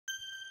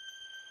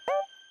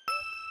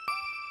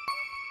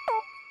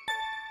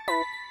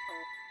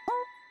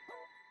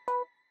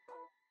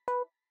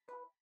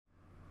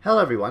Hello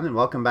everyone, and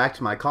welcome back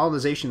to my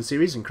Colonization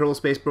series in Kerbal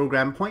Space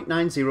Program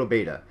 0.90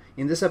 Beta.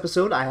 In this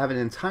episode, I have an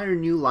entire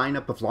new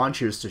lineup of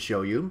launchers to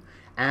show you,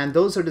 and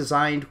those are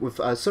designed with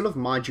a sort of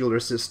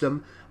modular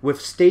system with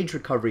stage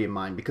recovery in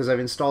mind, because I've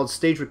installed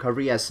stage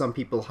recovery, as some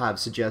people have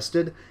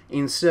suggested,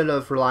 instead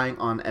of relying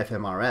on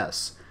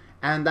FMRS.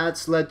 And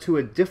that's led to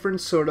a different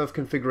sort of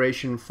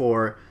configuration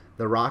for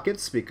the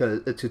rockets,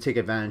 because to take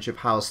advantage of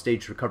how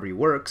stage recovery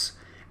works.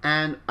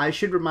 And I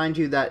should remind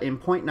you that in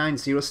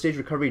 0.90, stage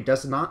recovery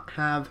does not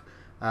have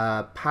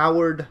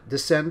powered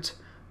descent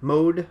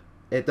mode.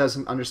 It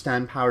doesn't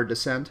understand powered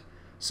descent,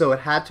 so it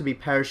had to be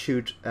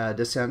parachute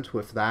descent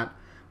with that.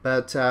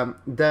 But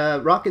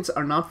the rockets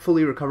are not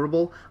fully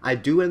recoverable. I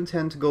do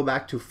intend to go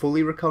back to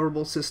fully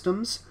recoverable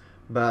systems,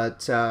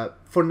 but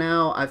for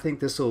now I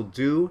think this will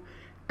do.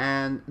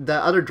 And the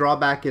other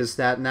drawback is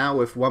that now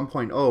with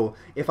 1.0,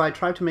 if I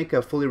try to make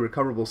a fully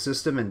recoverable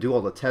system and do all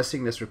the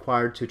testing that's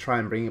required to try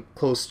and bring it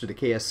close to the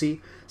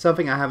KSC,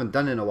 something I haven't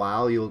done in a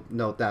while, you'll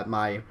note that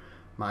my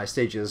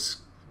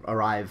stages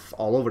arrive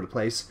all over the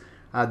place.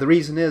 The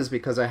reason is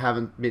because I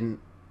haven't been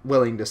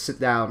willing to sit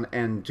down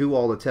and do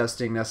all the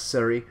testing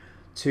necessary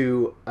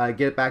to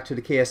get it back to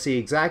the KSC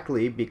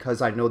exactly,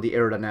 because I know the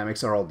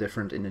aerodynamics are all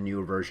different in the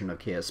newer version of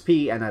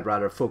KSP, and I'd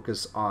rather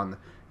focus on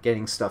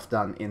getting stuff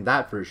done in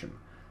that version.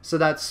 So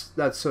that's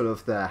sort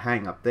of the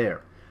hang up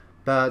there.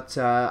 But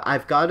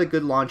I've got a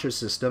good launcher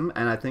system,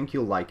 and I think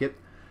you'll like it.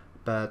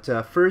 But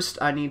first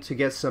I need to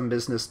get some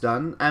business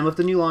done. And with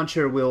the new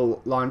launcher,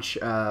 we'll launch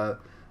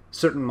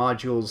certain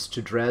modules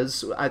to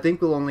Dres. I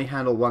think we'll only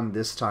handle one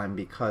this time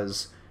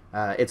because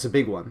it's a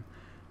big one.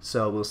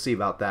 So we'll see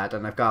about that.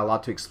 And I've got a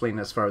lot to explain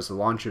as far as the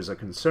launchers are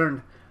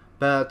concerned.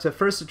 But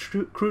first,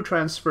 the crew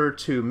transfer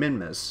to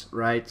Minmus,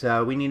 right?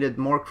 We needed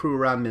more crew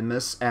around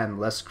Minmus and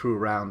less crew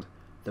around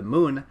the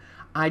moon.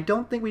 I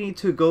don't think we need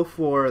to go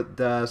for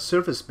the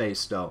surface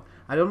base though.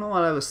 I don't know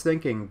what I was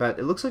thinking, but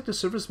it looks like the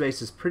surface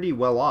base is pretty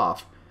well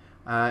off.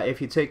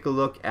 If you take a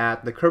look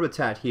at the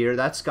Karbonite here,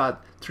 that's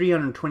got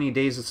 320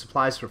 days of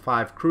supplies for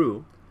 5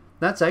 crew.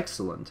 That's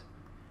excellent.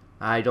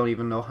 I don't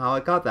even know how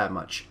it got that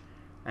much.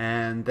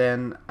 And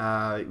then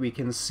we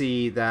can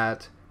see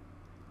that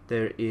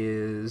there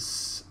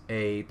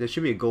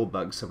should be a gold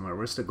bug somewhere.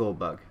 Where's the gold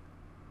bug?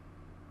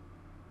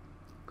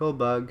 Gold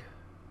bug.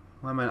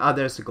 Why am I? Ah,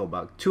 there's the gold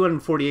bug.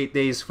 248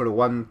 days for the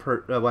one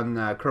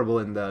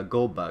Kerbal in the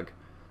gold bug,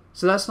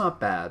 so that's not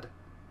bad.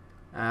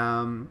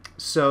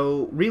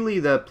 So really,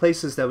 the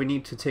places that we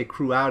need to take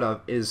crew out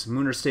of is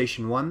Lunar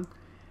Station 1,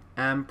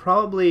 and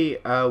probably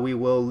we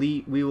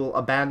will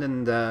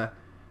abandon the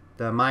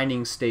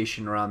mining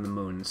station around the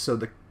moon. So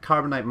the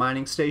Karbonite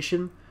mining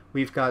station,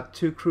 we've got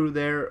 2 crew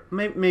there.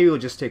 Maybe we'll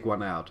just take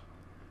one out.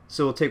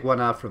 So we'll take one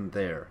out from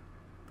there.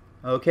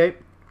 Okay.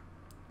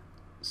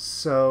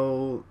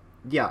 So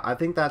yeah, I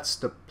think that's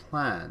the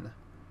plan.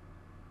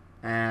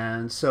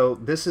 And so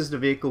this is the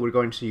vehicle we're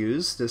going to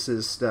use. This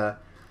is the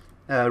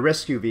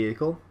rescue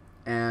vehicle.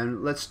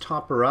 And let's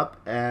top her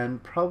up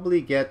and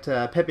probably get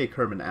Pepe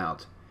Kerman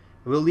out.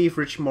 We'll leave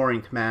Richmore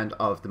in command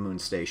of the moon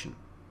station.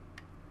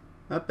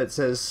 Up, it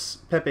says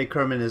Pepe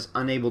Kerman is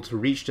unable to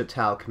reach the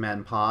TAL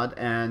command pod,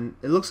 and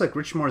it looks like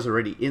Richmore's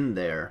already in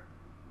there.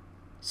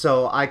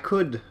 So I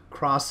could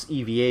cross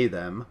EVA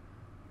them,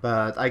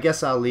 but I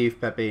guess I'll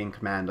leave Pepe in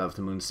command of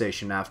the moon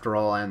station after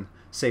all and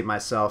save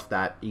myself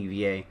that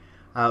EVA.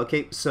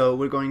 Okay, so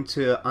we're going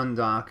to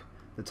undock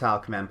the TAL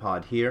command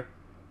pod here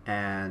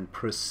and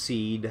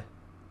proceed.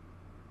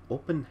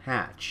 Open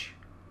hatch.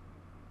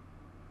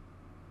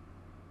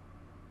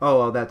 Oh,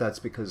 well, that's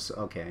because,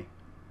 okay.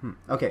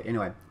 Okay,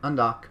 anyway,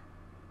 undock.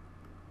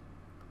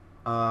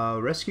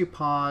 Rescue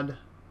pod.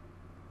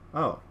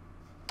 Oh.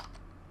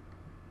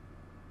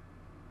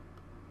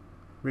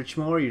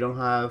 Richmore, you don't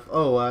have...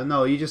 Oh,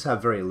 no, you just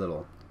have very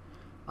little.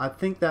 I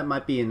think that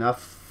might be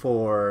enough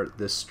for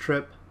this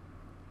trip.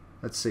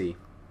 Let's see.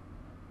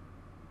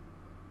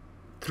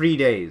 3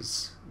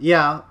 days.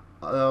 Yeah,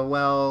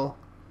 well...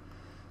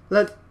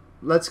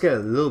 Let's get a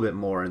little bit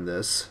more in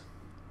this.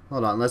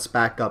 Hold on, let's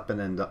back up and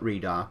then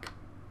redock.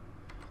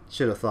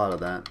 Should have thought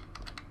of that.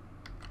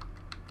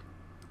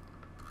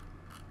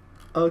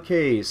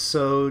 Okay,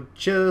 so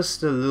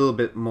just a little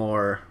bit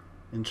more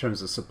in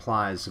terms of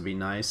supplies would be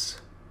nice.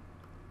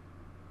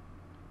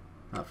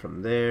 Not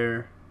from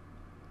there.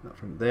 Not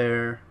from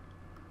there.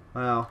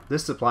 Well,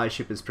 this supply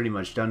ship is pretty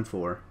much done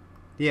for.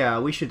 Yeah,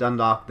 we should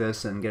undock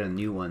this and get a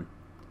new one.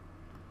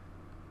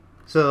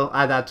 So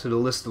add that to the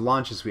list of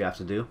launches we have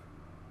to do.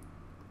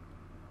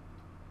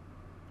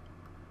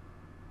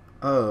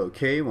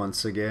 Okay,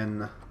 once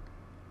again,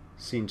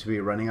 seem to be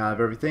running out of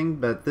everything,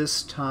 but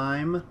this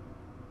time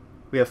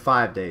we have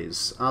 5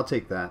 days. I'll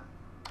take that.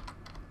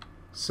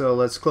 So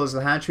let's close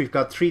the hatch. We've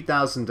got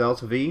 3,000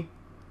 Delta V,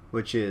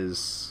 which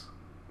is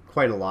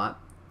quite a lot,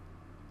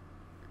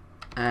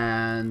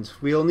 and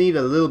we'll need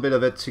a little bit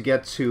of it to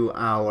get to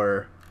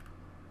our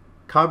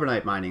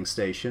Karbonite mining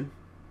station,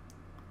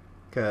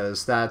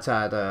 because that's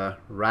at a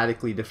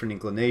radically different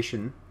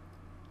inclination.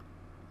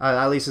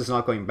 At least it's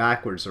not going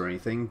backwards or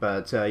anything,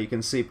 but you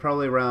can see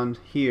probably around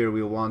here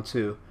we'll want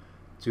to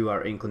do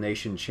our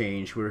inclination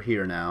change. We're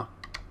here now.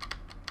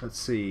 Let's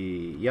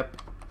see. Yep.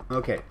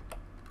 Okay.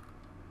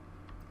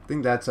 I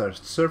think that's our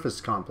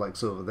surface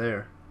complex over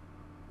there.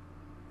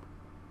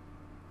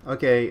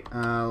 Okay,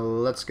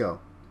 let's go.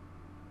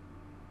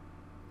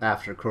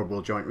 After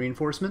Kerbal joint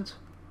reinforcement.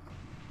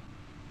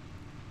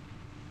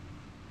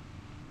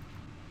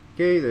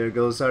 Okay, there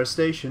goes our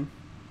station.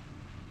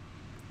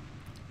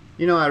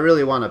 You know, I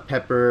really want to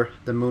pepper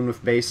the moon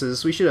with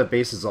bases. We should have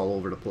bases all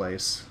over the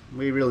place.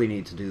 We really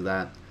need to do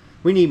that.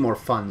 We need more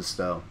funds,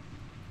 though.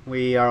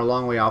 We are a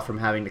long way off from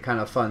having the kind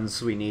of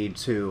funds we need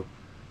to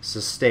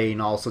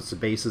sustain all sorts of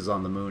bases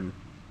on the moon.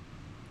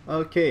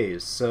 Okay,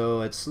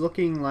 so it's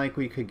looking like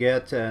we could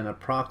get an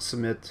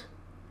approximate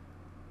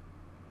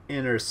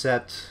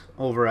intercept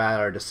over at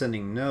our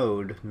descending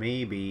node.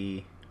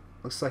 Maybe.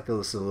 Looks like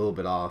this is a little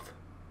bit off.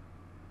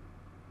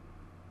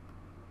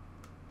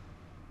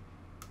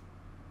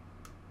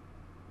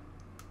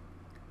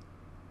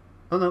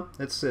 Oh no,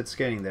 it's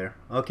getting there.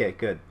 Okay,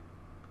 good.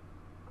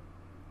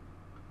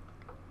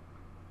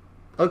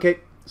 Okay,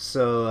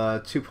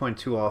 so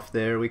 2.2 off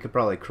there. We could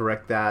probably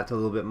correct that a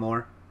little bit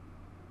more.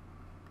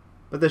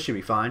 But this should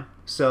be fine.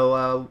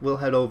 So we'll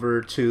head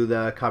over to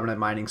the Karbonite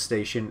mining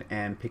station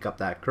and pick up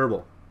that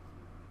Kerbal.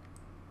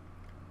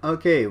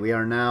 Okay, we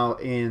are now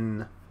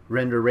in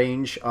render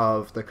range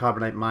of the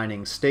Karbonite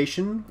mining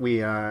station. We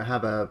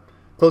have a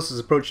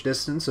closest approach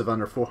distance of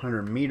under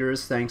 400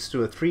 meters thanks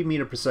to a 3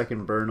 meter per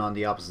second burn on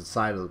the opposite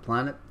side of the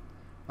planet,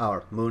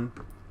 or moon.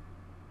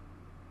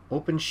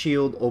 Open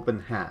shield,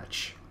 open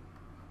hatch.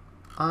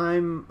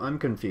 I'm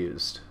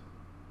confused.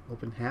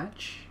 Open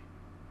hatch?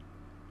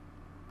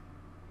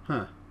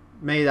 Huh.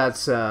 Maybe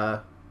that's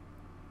a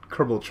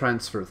Kerbal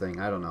transfer thing.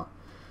 I don't know.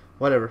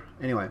 Whatever.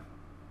 Anyway.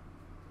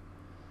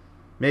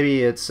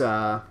 Maybe it's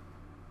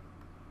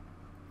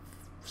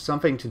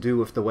something to do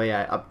with the way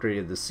I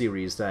upgraded the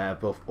series, that I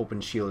have both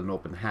open shield and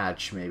open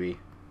hatch, maybe.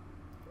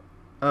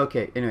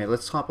 Okay, anyway,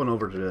 let's hop on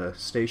over to the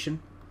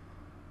station.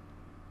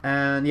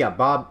 And yeah,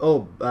 Bob,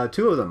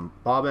 two of them,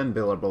 Bob and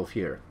Bill, are both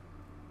here.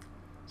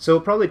 So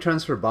we'll probably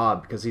transfer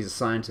Bob because he's a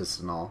scientist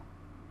and all.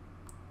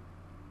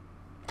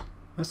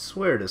 I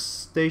swear the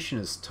station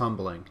is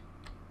tumbling.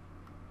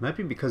 Might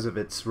be because of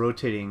its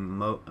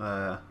rotating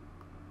I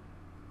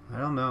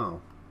don't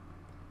know.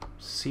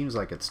 Seems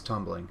like it's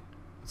tumbling.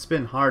 It's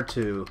been hard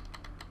to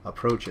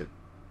approach it.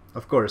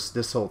 Of course,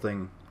 this whole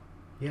thing...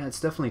 Yeah, it's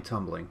definitely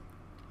tumbling.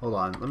 Hold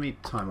on, let me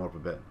time warp a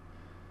bit.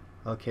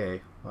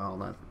 Okay, well,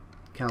 that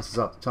counts as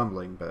out the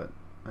tumbling, but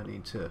I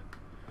need to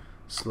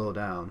slow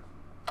down.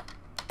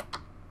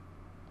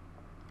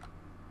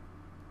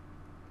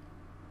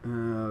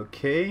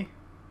 Okay.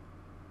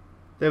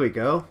 There we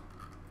go.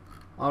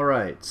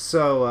 Alright,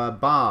 so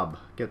Bob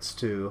gets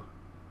to...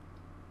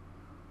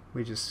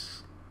 We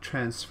just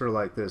transfer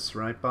like this,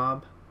 right,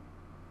 Bob?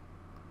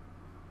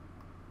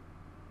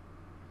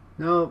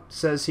 No,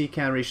 says he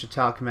can't reach the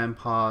Tal command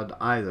pod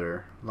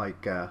either,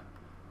 like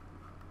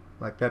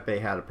Pepe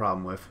had a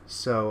problem with.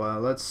 So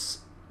let's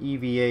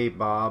EVA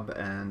Bob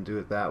and do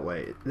it that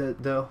way.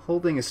 The whole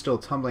thing is still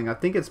tumbling. I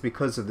think it's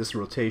because of this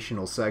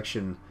rotational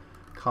section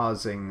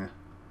causing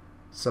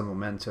some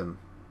momentum.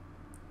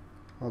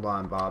 Hold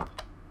on, Bob.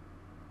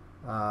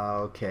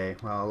 Okay,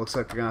 well, it looks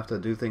like we're gonna have to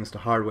do things the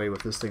hard way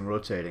with this thing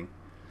rotating.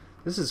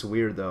 This is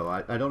weird, though.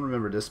 I don't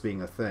remember this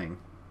being a thing.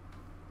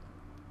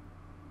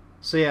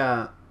 So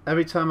yeah,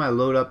 every time I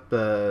load up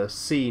the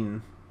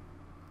scene,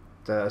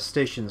 the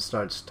station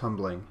starts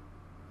tumbling.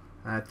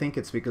 And I think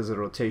it's because of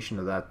the rotation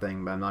of that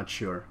thing, but I'm not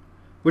sure.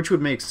 Which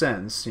would make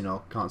sense, you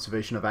know,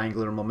 conservation of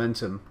angular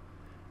momentum.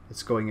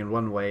 It's going in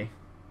one way.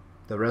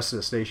 The rest of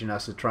the station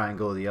has to try and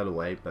go the other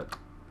way, but...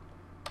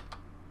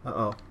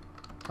 Uh-oh.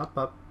 Up,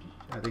 up.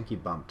 I think he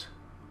bumped.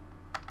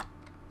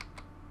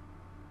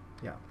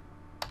 Yeah.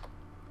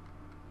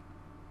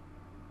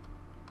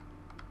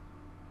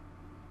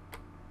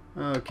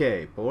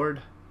 Okay,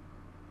 board.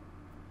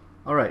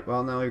 Alright,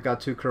 well now we've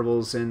got two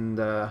Kerbals in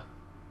the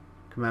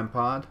command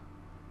pod.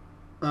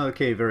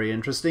 Okay, very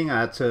interesting.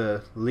 I had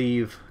to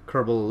leave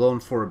Kerbal alone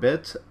for a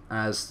bit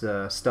as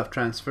the stuff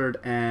transferred,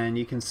 and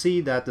you can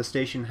see that the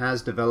station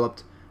has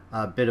developed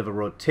a bit of a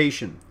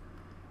rotation.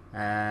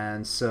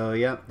 And so,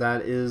 yeah,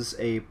 that is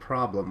a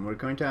problem. We're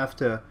going to have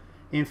to,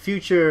 in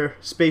future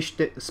space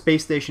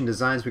station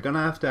designs, we're going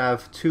to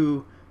have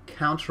two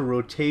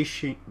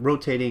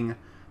rotating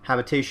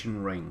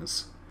habitation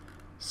rings.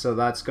 So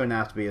that's going to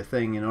have to be a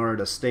thing in order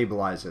to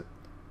stabilize it.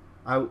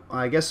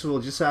 I guess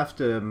we'll just have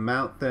to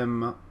mount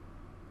them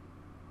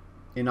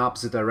in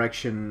opposite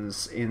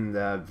directions in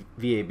the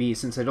VAB,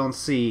 since I don't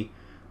see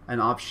an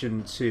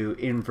option to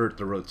invert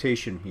the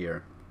rotation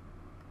here.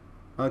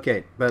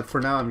 Okay, but for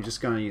now I'm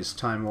just going to use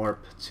time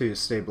warp to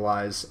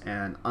stabilize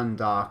and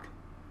undock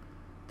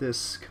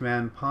this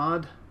command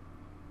pod.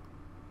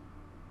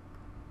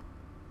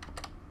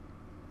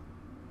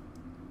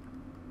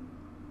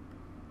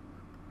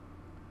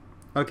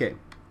 Okay,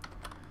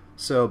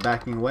 so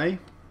backing away.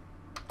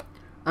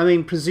 I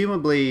mean,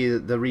 presumably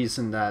the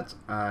reason that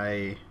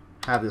I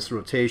have this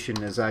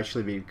rotation is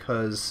actually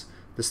because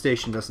the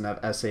station doesn't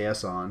have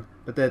SAS on,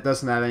 but that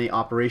doesn't have any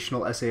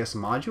operational SAS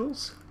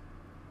modules?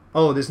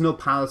 Oh, there's no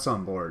pilots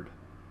on board.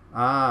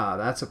 Ah,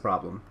 that's a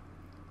problem.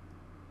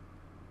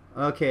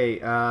 Okay,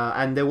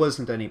 and there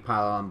wasn't any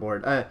pilot on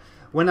board.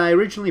 When I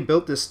originally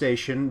built this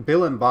station,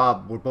 Bill and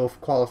Bob were both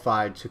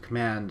qualified to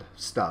command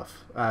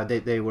stuff.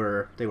 They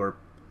were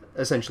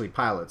essentially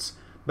pilots.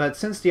 But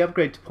since the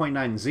upgrade to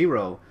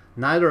 0.90,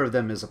 neither of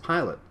them is a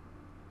pilot.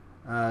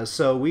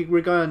 So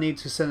we're going to need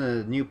to send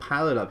a new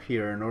pilot up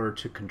here in order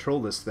to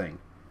control this thing.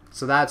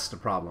 So that's the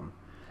problem.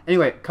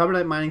 Anyway,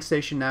 Karbonite mining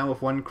station now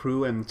with one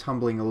crew and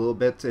tumbling a little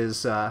bit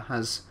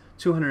has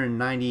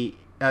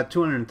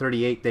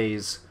 238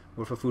 days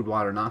worth of food,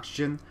 water, and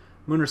oxygen.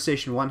 Lunar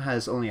Station 1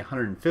 has only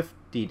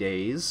 150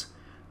 days,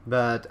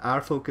 but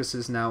our focus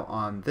is now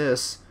on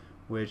this,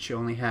 which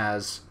only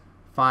has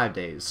 5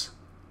 days.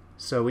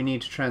 So we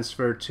need to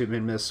transfer to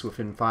Minmus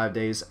within 5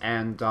 days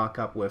and dock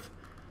up with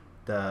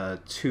the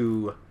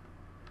two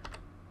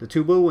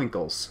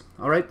Bullwinkles.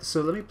 Alright,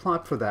 so let me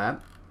plot for that,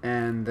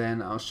 and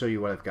then I'll show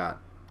you what I've got.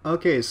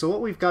 Okay, so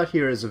what we've got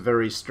here is a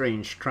very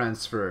strange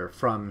transfer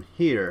from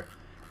here.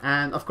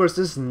 And of course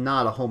this is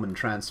not a Hohmann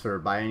transfer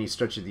by any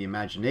stretch of the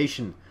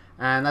imagination.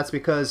 And that's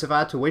because if I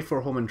had to wait for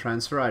a Hohmann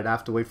transfer, I'd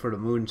have to wait for the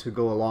moon to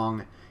go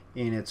along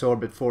in its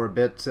orbit for a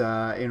bit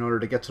in order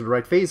to get to the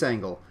right phase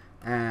angle.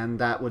 And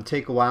that would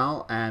take a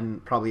while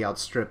and probably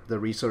outstrip the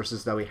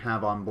resources that we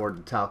have on board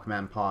the Tal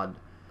Command Pod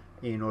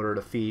in order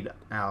to feed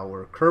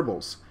our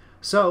Kerbals.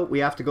 So we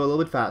have to go a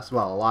little bit fast,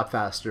 well, a lot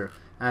faster.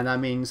 And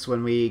that means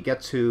when we get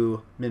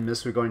to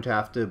Minmus, we're going to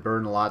have to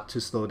burn a lot to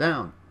slow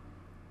down.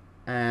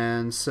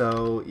 And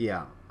so,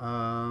 yeah.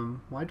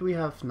 Why do we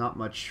have not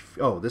much...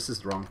 Oh, this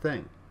is the wrong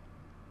thing.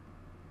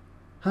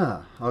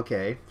 Huh,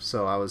 okay.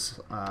 So I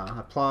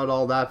plotted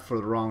all that for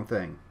the wrong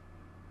thing.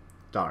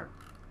 Darn.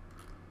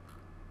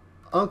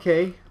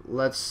 Okay,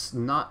 let's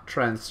not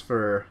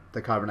transfer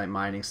the Karbonite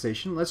mining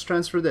station. Let's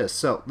transfer this.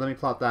 So, let me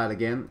plot that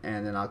again,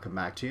 and then I'll come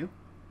back to you.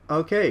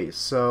 Okay,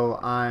 so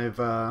I've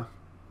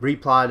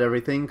replotted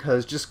everything,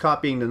 because just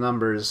copying the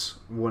numbers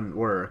wouldn't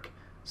work.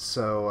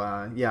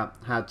 So, yeah,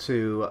 had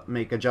to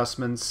make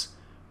adjustments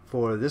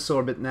for this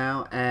orbit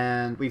now,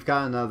 and we've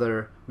got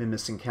another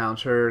Minmus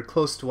encounter,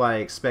 close to what I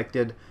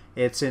expected.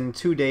 It's in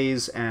 2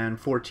 days and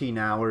 14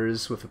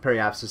 hours, with a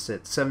periapsis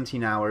at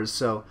 17 hours,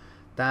 so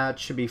that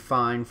should be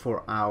fine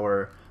for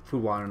our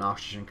food, water, and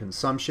oxygen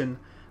consumption.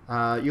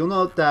 You'll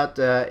note that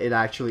it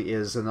actually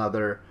is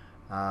another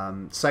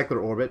cycler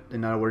orbit.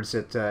 In other words,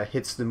 it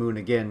hits the moon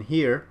again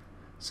here,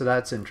 so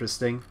that's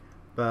interesting.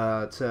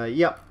 But,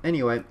 yeah,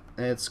 anyway,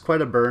 it's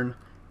quite a burn.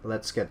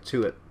 Let's get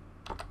to it.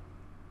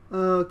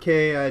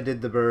 Okay, I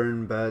did the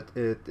burn, but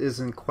it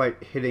isn't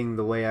quite hitting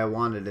the way I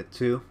wanted it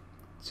to.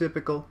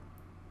 Typical.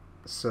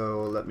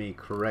 So, let me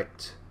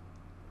correct.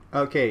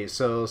 Okay,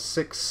 so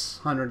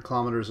 600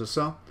 kilometers or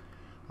so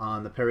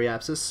on the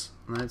periapsis.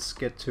 Let's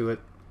get to it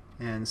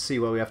and see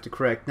what we have to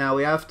correct. Now,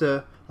 we have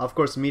to, of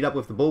course, meet up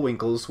with the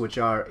Bullwinkles, which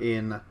are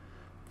in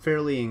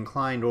fairly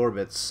inclined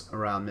orbits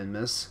around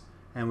Minmus.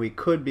 And we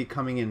could be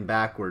coming in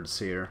backwards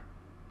here.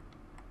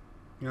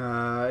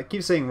 I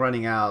keep saying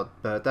running out,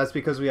 but that's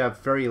because we have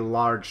very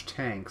large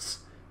tanks,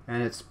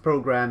 and it's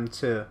programmed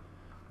to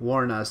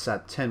warn us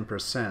at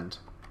 10%.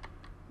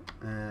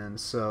 And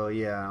so,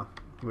 yeah,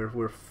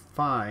 we're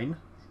fine.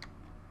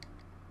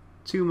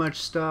 Too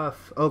much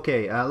stuff.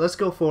 Okay, let's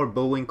go for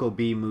Bullwinkle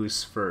B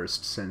Moose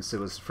first, since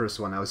it was the first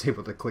one I was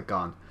able to click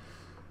on.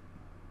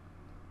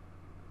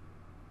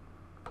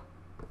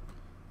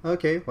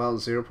 Okay, well,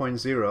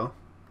 0.0.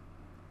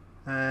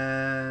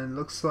 And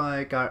looks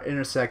like our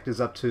intersect is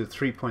up to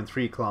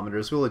 3.3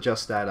 kilometers. We'll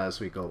adjust that as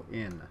we go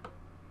in.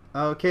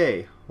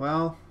 Okay,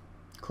 well,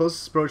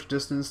 closest approach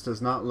distance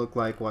does not look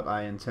like what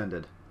I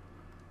intended.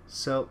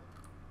 So,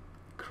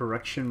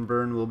 correction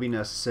burn will be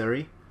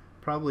necessary.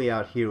 Probably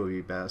out here would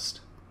be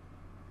best.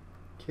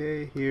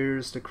 Okay,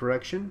 here's the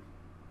correction.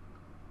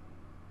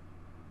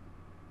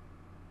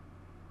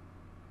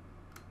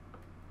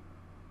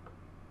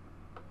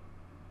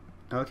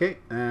 Okay,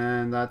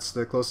 and that's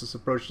the closest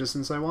approach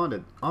distance I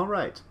wanted.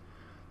 Alright,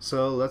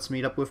 so let's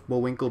meet up with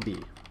Bullwinkle B.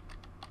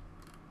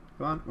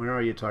 Come on, where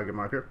are you, target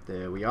marker?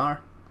 There we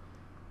are.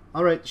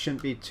 Alright,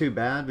 shouldn't be too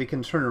bad. We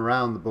can turn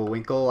around the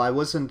Bullwinkle. I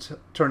wasn't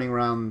turning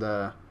around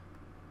the...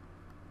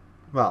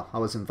 Well, I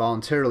wasn't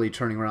voluntarily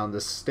turning around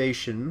this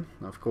station,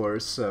 of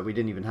course. We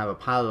didn't even have a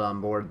pilot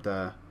on board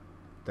the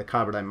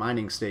Karbonite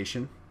mining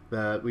station.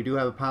 But we do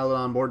have a pilot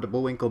on board the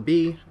Bullwinkle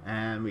B,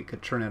 and we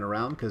could turn it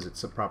around because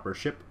it's a proper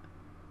ship.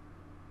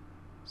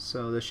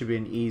 So this should be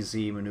an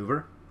easy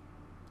maneuver,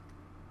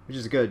 which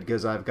is good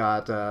because I've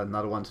got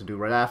another one to do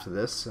right after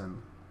this,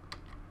 and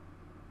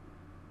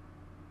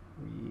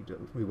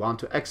we want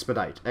to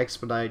expedite.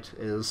 Expedite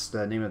is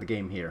the name of the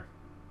game here.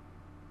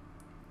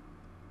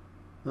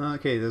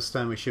 Okay, this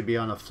time we should be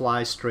on a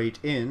fly straight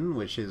in,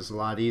 which is a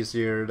lot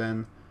easier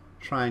than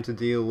trying to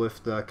deal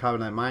with the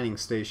Karbonite mining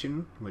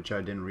station, which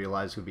I didn't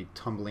realize would be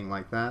tumbling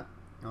like that.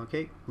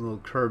 Okay, a little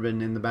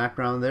Kerbal in the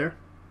background there.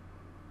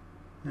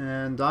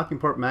 And docking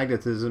port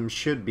magnetism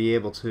should be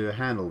able to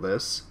handle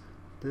this.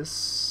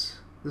 This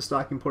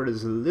docking port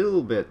is a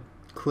little bit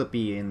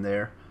clippy in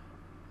there.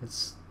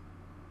 It's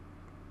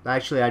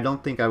actually, I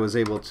don't think I was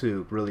able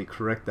to really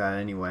correct that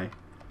anyway.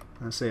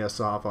 Let's say us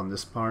off on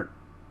this part.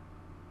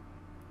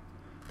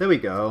 There we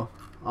go.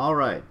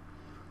 Alright.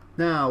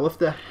 Now, with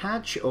the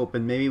hatch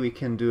open, maybe we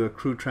can do a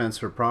crew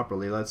transfer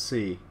properly. Let's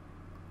see.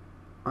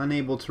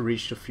 Unable to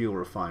reach the fuel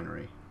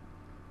refinery.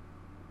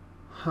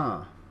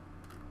 Huh.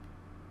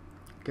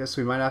 Guess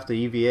we might have to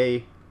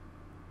EVA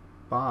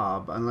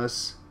Bob,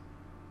 unless...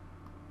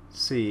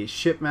 Let's see,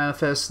 ship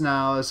manifest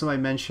now.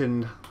 Somebody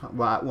mentioned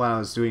what I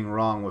was doing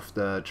wrong with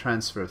the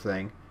transfer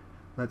thing.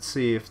 Let's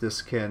see if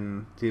this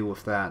can deal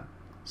with that.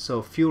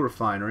 So, fuel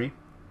refinery.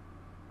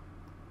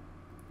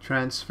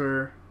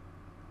 Transfer.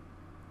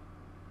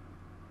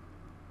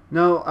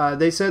 No,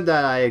 they said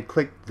that I had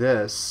clicked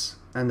this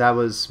and that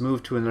was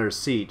moved to another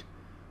seat.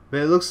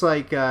 But it looks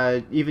like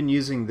even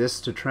using this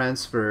to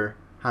transfer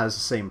has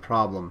the same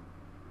problem.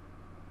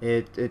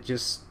 It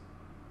just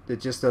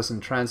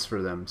doesn't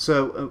transfer them.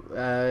 So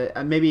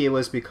maybe it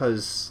was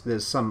because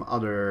there's some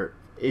other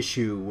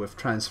issue with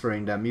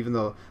transferring them, even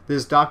though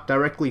this docked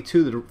directly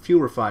to the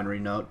fuel refinery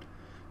node.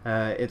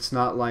 It's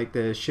not like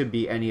there should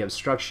be any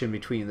obstruction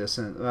between this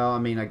and, well, I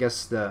mean, I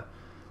guess the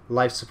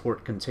life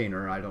support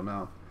container, I don't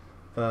know.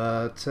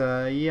 But,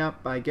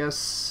 yep, I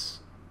guess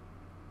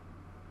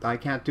I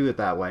can't do it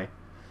that way.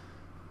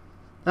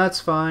 That's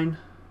fine.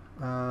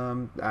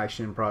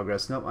 Action in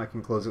progress. Nope, I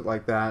can close it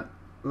like that.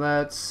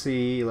 Let's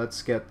see,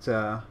 let's get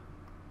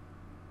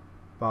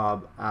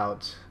Bob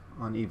out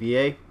on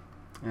EVA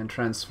and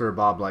transfer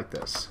Bob like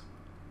this.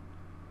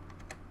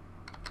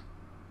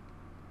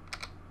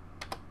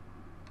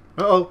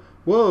 Uh-oh,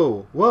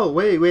 whoa,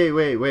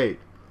 wait.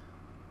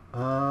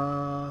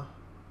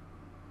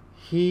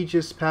 He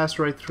just passed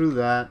right through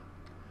that.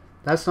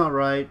 That's not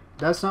right.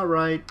 That's not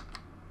right.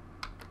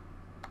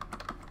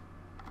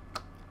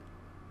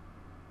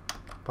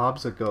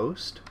 Bob's a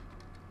ghost?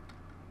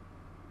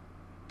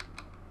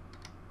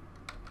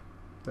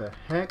 The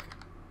heck?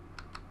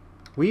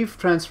 We've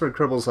transferred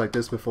Kerbals like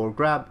this before.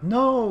 Grab.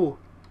 No!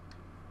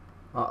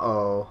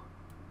 Uh-oh.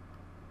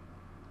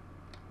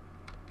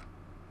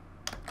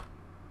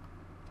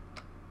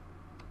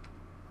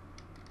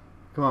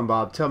 Come on,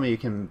 Bob. Tell me you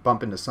can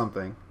bump into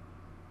something.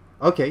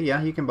 Okay,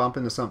 yeah, you can bump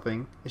into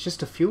something. It's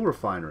just a fuel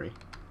refinery.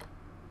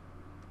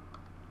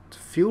 The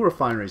fuel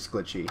refinery's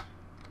glitchy.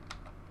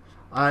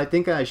 I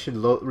think I should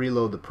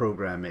reload the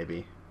program,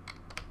 maybe.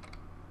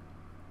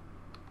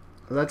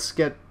 Let's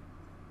get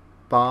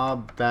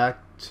Bob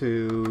back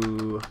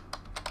to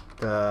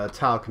the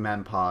tile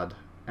command pod,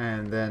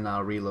 and then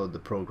I'll reload the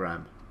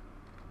program.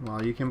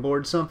 Well, you can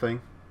board something.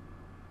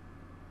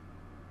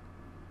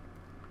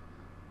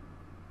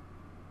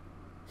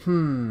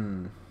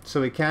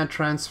 So we can't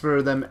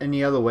transfer them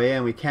any other way,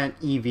 and we can't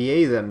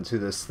EVA them to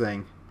this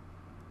thing.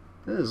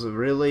 This is a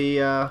really,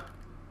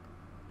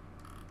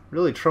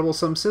 really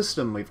troublesome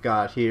system we've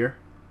got here.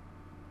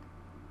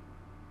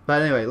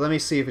 But anyway, let me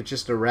see if it's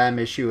just a RAM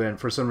issue and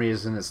for some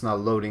reason it's not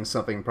loading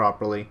something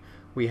properly.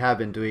 We have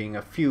been doing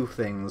a few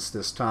things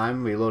this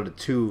time. We loaded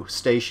 2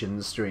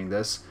 stations during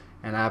this,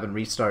 and I haven't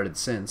restarted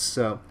since.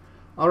 So,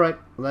 alright,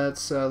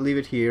 let's leave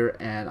it here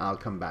and I'll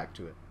come back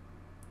to it.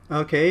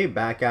 Okay,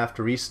 back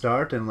after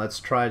restart, and let's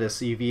try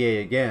this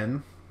EVA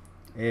again.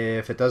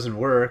 If it doesn't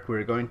work,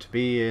 we're going to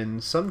be in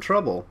some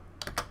trouble,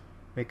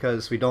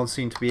 because we don't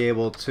seem to be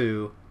able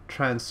to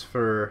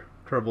transfer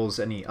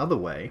Kerbals any other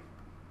way.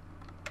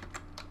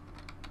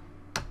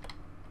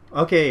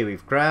 Okay,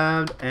 we've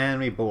grabbed and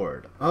we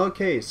board.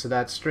 Okay, so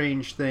that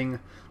strange thing,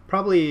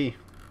 probably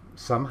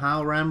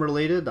somehow RAM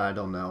related, I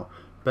don't know,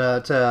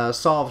 but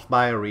solved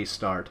by a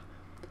restart.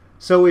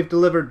 So we've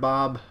delivered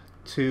Bob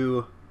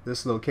to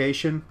this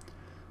location.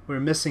 We're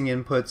missing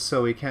inputs,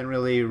 so we can't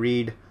really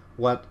read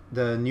what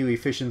the new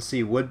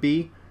efficiency would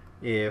be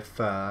if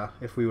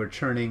we were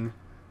churning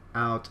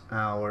out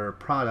our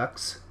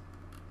products.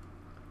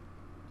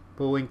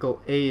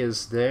 Bullwinkle A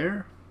is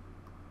there.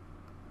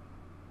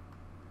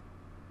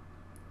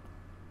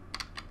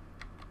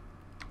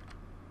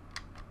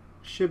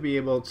 Should be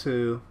able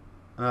to...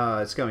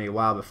 it's going to be a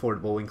while before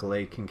the Bullwinkle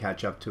A can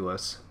catch up to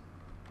us.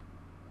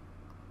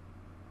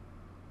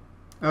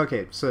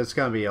 Okay, so it's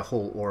going to be a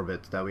whole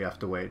orbit that we have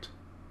to wait.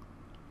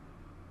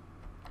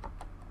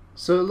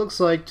 So it looks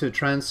like to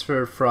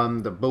transfer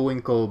from the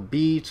Bullwinkle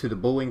B to the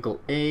Bullwinkle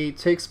A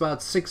takes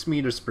about 6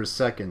 meters per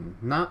second.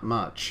 Not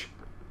much.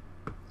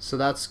 So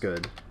that's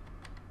good.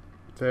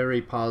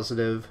 Very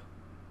positive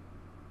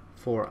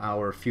for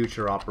our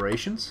future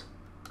operations.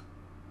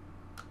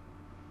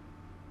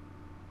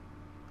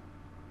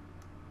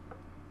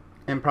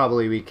 And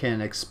probably we can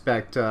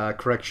expect a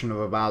correction of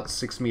about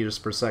 6 meters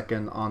per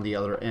second on the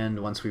other end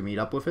once we meet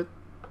up with it.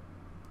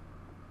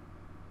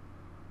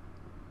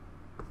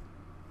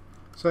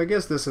 So I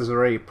guess this has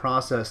already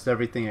processed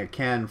everything it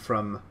can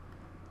from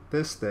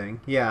this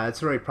thing. Yeah,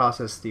 it's already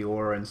processed the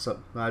ore, and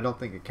I don't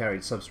think it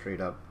carried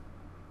substrate up.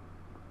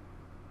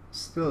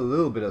 Still a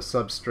little bit of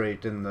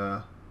substrate in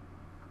the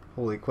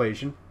whole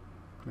equation.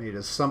 Maybe it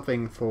is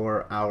something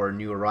for our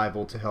new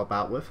arrival to help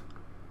out with.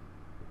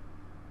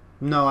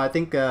 No, I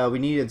think we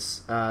needed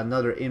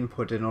another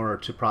input in order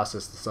to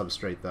process the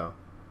substrate, though.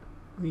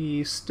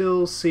 We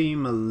still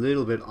seem a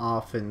little bit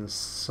off in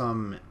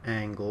some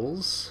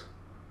angles.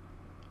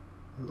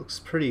 It looks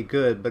pretty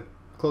good, but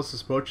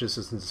closest approach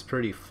distance is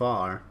pretty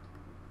far.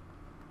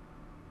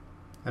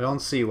 I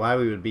don't see why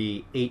we would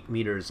be 8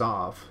 meters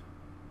off.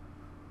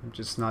 I'm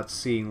just not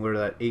seeing where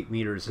that 8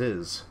 meters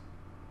is.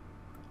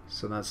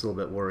 So that's a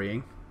little bit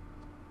worrying.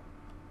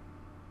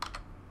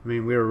 I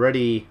mean, we're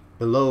already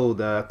below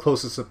the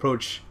closest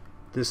approach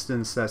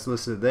distance that's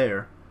listed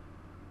there.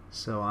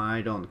 So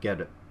I don't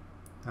get it.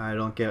 I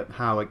don't get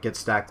how it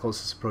gets that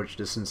closest approach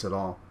distance at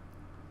all.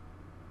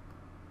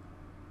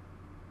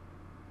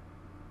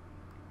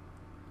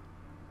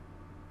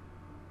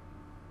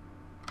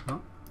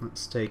 Well,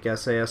 let's take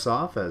SAS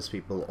off, as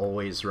people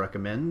always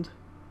recommend.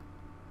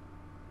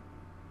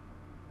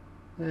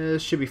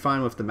 This should be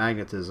fine with the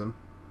magnetism.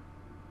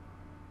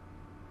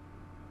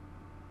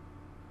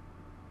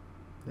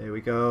 There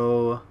we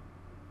go.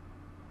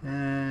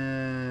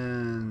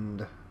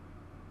 And a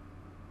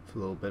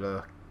little bit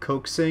of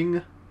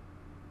coaxing.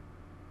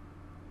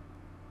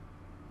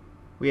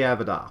 We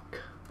have a dock.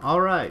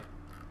 Alright.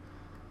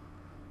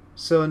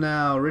 So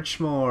now,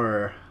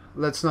 Richmore,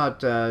 let's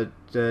not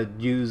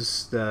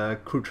use the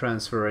crew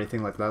transfer or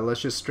anything like that. Let's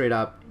just straight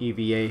up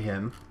EVA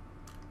him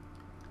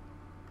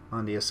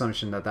on the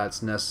assumption that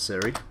that's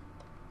necessary.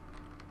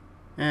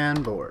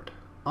 And board.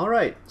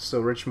 Alright, so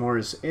Richmore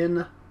is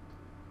in.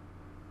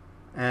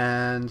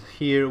 And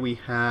here we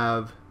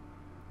have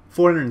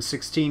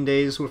 416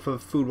 days worth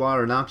of food,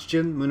 water, and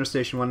oxygen. Lunar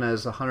Station 1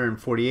 has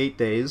 148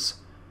 days.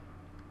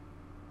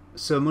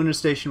 So Lunar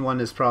Station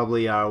 1 is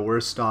probably our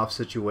worst off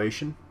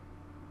situation.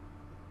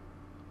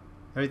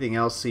 Everything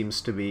else seems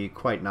to be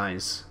quite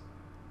nice.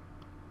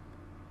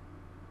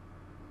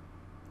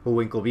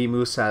 Bullwinkle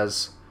B-Moose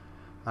has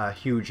a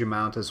huge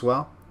amount as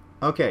well.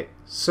 Okay,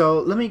 so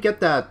let me get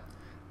that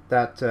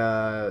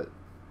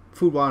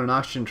food, water, and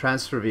oxygen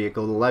transfer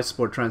vehicle, the life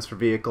support transfer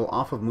vehicle,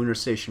 off of Lunar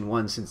Station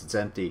 1 since it's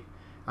empty.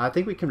 I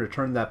think we can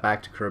return that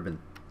back to Kerbal.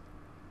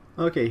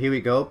 Okay, here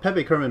we go.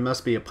 Pepe Kerman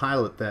must be a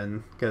pilot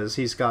then, because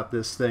he's got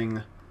this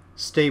thing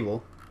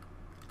stable.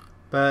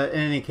 But in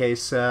any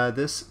case,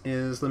 this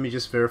is, let me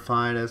just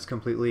verify that's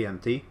completely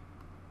empty.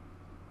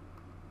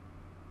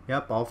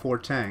 Yep, all 4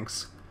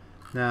 tanks.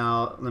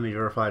 Now, let me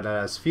verify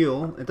that as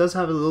fuel. It does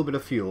have a little bit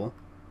of fuel.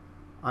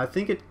 I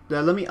think it,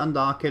 let me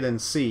undock it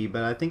and see,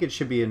 but I think it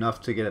should be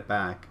enough to get it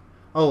back.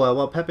 Oh,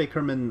 well, Pepe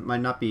Kerman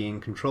might not be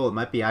in control. It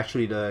might be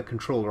actually the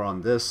controller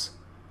on this.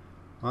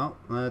 Well,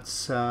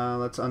 let's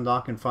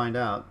undock and find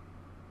out.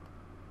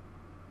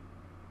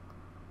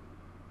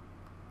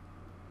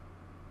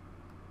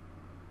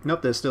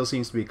 Nope, there still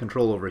seems to be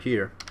control over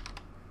here.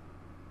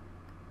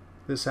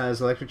 This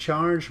has electric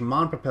charge,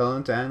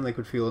 monopropellant, and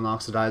liquid fuel and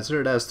oxidizer.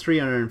 It has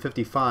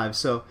 355,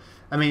 so,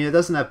 I mean, it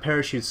doesn't have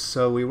parachutes,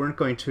 so we weren't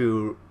going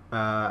to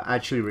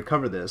actually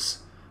recover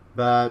this.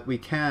 But we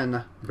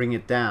can bring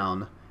it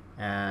down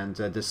and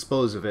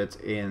dispose of it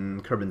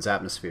in Kerban's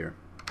atmosphere.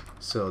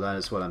 So that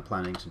is what I'm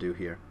planning to do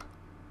here.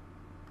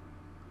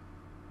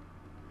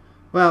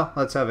 Well,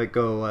 let's have it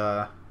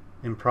go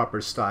in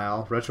proper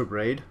style,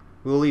 retrograde.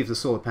 We'll leave the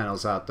solar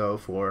panels out though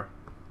for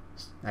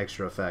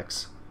extra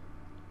effects.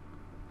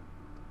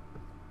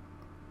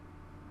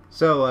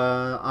 So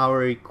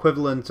our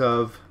equivalent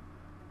of,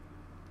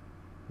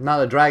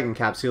 not a Dragon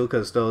capsule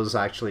because those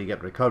actually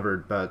get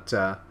recovered, but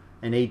an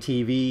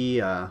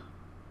ATV,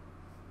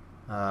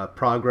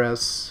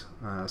 Progress,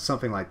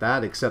 something like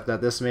that, except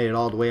that this made it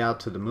all the way out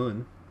to the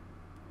moon.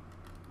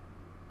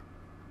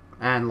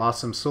 And lost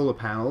some solar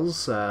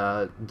panels,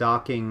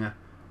 docking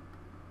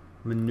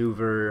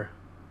maneuver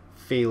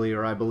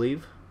failure, I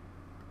believe.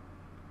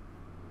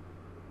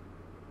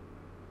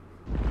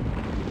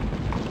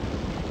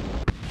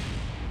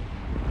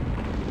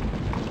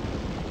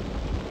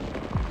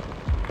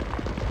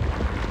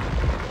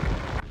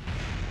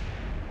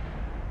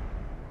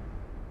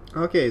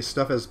 Okay,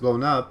 stuff has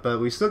blown up, but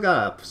we still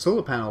got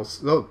solar panels,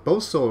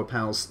 both solar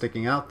panels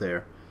sticking out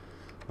there.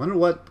 Wonder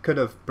what could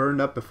have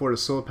burned up before the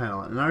solar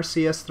panel. An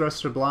RCS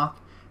thruster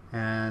block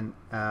and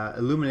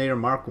Illuminator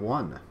Mark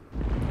 1.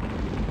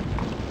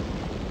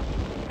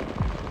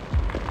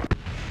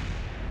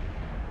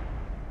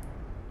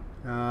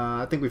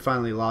 I think we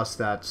finally lost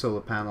that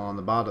solar panel on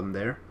the bottom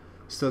there.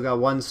 Still got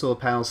one solar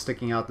panel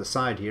sticking out the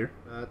side here.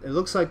 It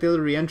looks like the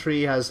other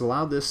reentry has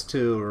allowed this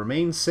to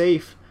remain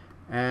safe,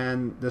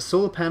 and the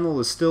solar panel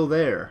is still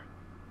there.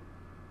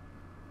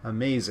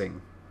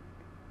 Amazing.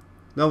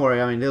 Don't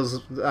worry, I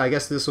mean, I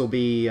guess this will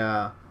be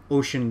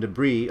ocean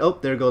debris. Oh,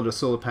 there go the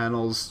solar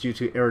panels due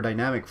to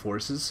aerodynamic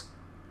forces.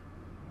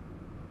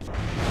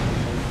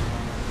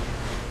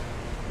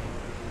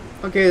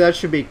 Okay, that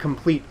should be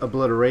complete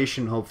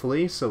obliteration,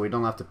 hopefully, so we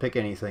don't have to pick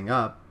anything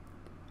up.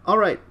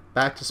 Alright,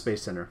 back to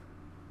Space Center.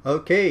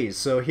 Okay,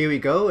 so here we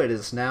go. It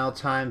is now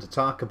time to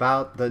talk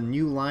about the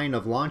new line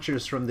of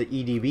launchers from the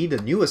EDB,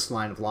 the newest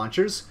line of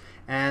launchers.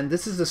 And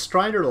this is the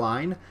Strider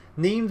line,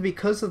 named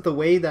because of the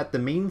way that the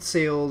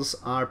mainsails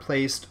are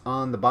placed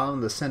on the bottom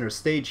of the center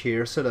stage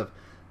here, sort of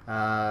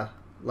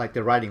like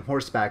they're riding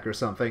horseback or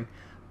something.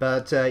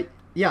 But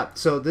yeah,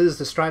 so this is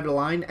the Strider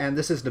line, and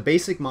this is the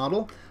basic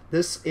model.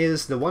 This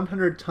is the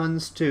 100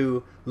 tons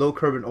to low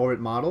carbon orbit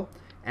model,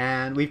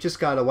 and we've just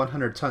got a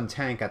 100-ton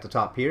tank at the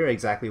top here,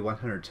 exactly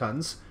 100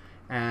 tons,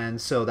 and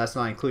so that's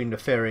not including the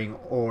fairing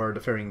or the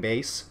fairing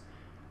base.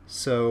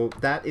 So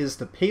that is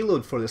the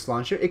payload for this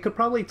launcher. It could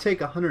probably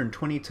take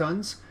 120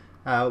 tons.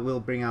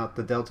 We'll bring out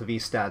the Delta V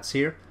stats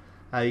here.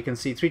 You can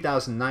see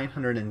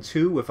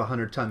 3,902 with a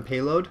 100-ton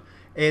payload.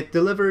 It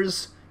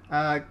delivers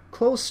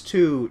close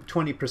to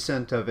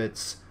 20% of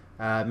its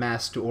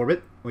mass to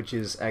orbit, which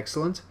is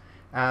excellent.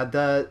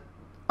 The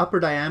upper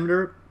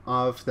diameter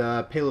of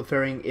the payload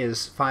fairing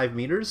is 5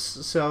 meters,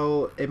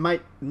 so it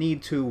might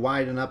need to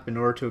widen up in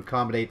order to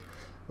accommodate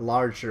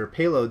larger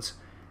payloads,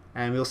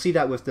 and we'll see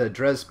that with the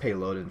Dres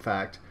payload, in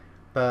fact.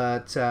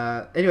 But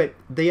anyway,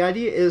 the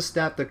idea is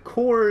that the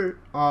core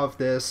of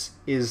this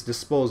is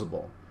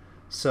disposable,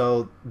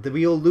 so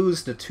we'll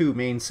lose the 2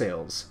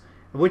 mainsails,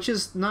 which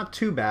is not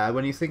too bad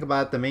when you think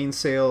about it. The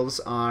mainsails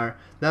are,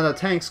 now the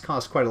tanks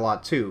cost quite a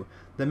lot too.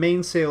 The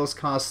mainsails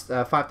cost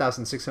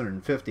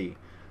 5,650,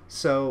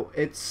 so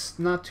it's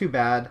not too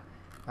bad,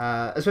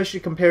 especially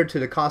compared to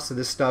the cost of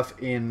this stuff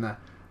in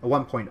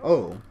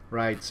 1.0,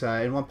 right?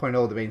 In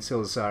 1.0 the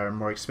mainsails are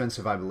more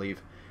expensive, I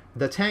believe.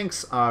 The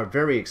tanks are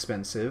very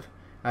expensive.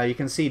 You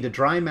can see the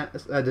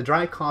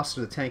dry cost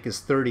of the tank is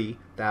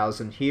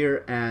 30,000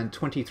 here and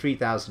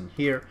 23,000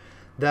 here.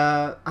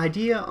 The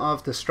idea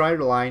of the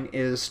Strider line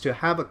is to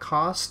have a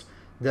cost,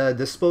 the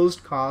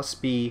disposed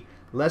cost, be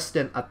less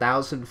than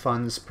 1,000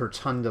 funds per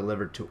ton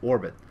delivered to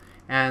orbit.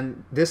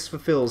 And this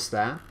fulfills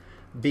that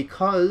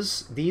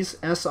because these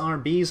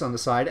SRBs on the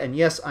side, and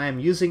yes, I am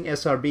using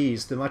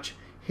SRBs, the much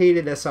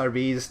hated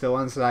SRBs, the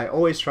ones that I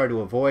always try to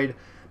avoid,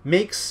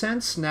 makes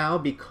sense now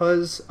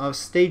because of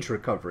stage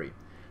recovery.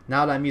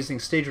 Now that I'm using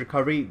stage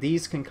recovery,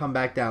 these can come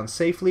back down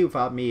safely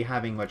without me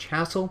having much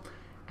hassle,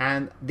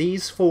 and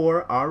these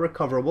 4 are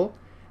recoverable,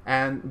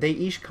 and they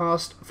each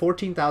cost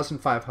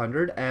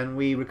 14,500, and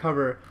we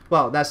recover,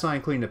 well, that's not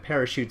including the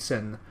parachutes,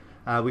 and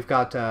we've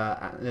got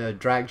a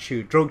drogue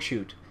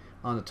chute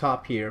on the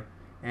top here,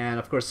 and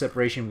of course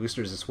separation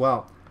boosters as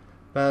well.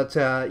 But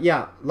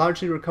yeah,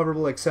 largely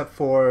recoverable except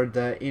for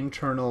the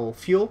internal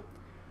fuel.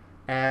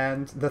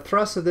 And the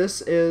thrust of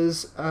this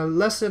is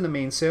less than the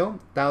mainsail,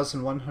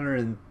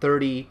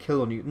 1,130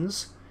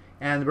 kilonewtons,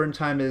 and the burn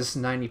time is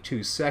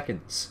 92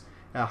 seconds.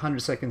 100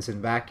 seconds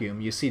in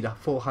vacuum. You see the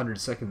full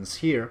 100 seconds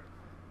here.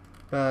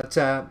 But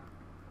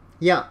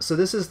yeah, so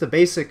this is the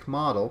basic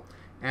model,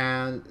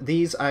 and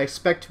these I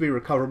expect to be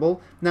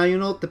recoverable. Now you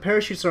note the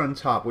parachutes are on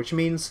top, which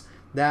means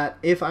that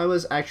if I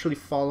was actually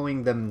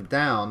following them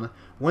down,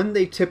 when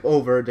they tip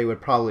over, they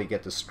would probably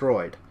get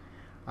destroyed.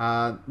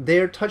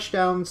 Their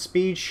touchdown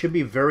speed should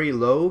be very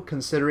low,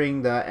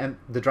 considering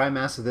the dry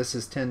mass of this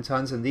is 10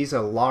 tons, and these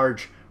are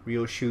large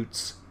real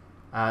chutes,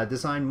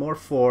 designed more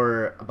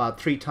for about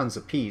 3 tons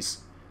apiece.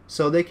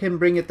 So they can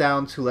bring it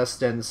down to less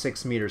than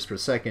 6 meters per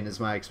second is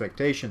my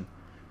expectation.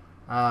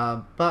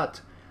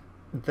 But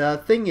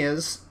the thing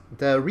is,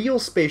 the real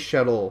space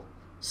shuttle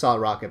solid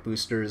rocket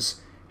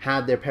boosters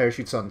had their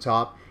parachutes on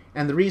top,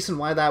 and the reason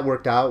why that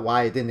worked out,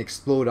 why it didn't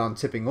explode on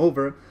tipping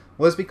over,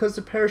 was because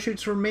the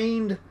parachutes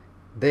remained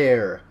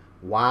there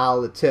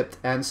while it tipped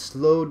and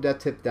slowed that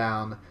tip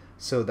down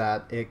so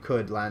that it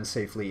could land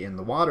safely in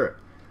the water.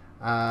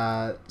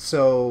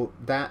 So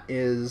that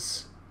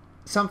is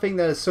something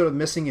that is sort of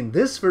missing in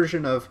this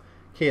version of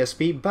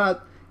KSP,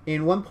 but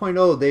in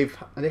 1.0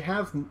 they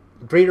have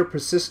greater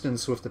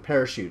persistence with the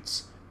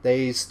parachutes.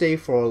 They stay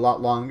for a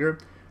lot longer,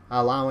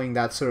 allowing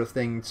that sort of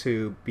thing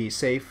to be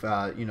safe.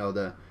 You know,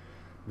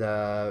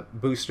 the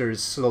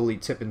boosters slowly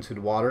tip into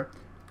the water.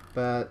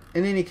 But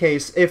in any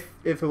case, if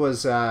it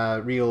was a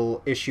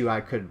real issue,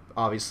 I could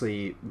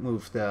obviously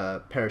move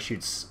the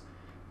parachutes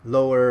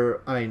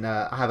lower. I mean,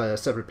 have a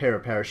separate pair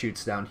of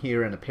parachutes down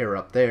here and a pair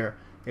up there.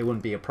 It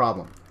wouldn't be a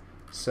problem.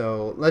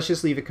 So let's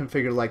just leave it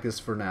configured like this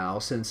for now,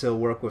 since it'll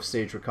work with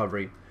stage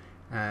recovery,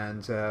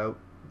 and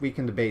we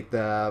can debate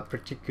the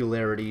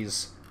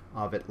particularities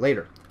of it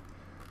later.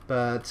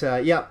 But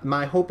yeah,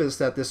 my hope is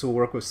that this will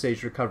work with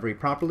stage recovery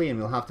properly, and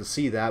we'll have to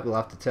see that. We'll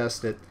have to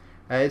test it.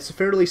 It's a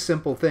fairly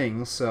simple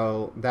thing,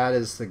 so that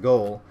is the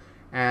goal.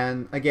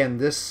 And again,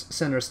 this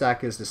center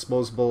stack is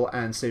disposable,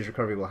 and stage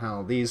recovery will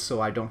handle these,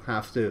 so I don't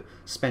have to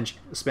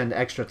spend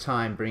extra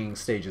time bringing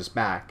stages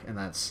back, and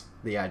that's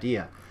the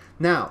idea.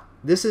 Now,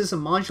 this is a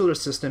modular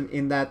system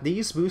in that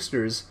these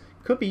boosters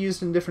could be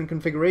used in different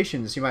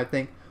configurations. You might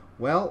think,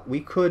 well,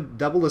 we could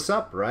double this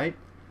up, right?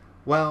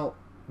 Well,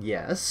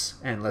 yes,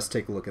 and let's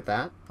take a look at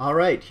that.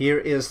 Alright, here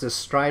is the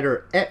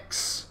Strider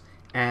X,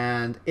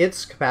 and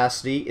its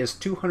capacity is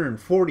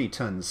 240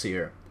 tons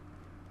here.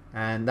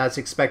 And that's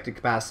expected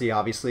capacity,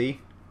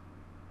 obviously.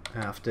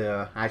 I have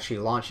to actually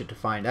launch it to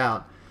find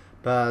out.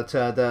 But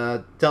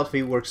the Delta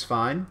V works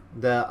fine.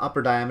 The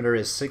upper diameter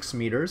is 6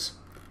 meters.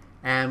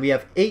 And we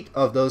have 8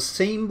 of those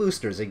same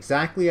boosters,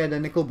 exactly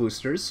identical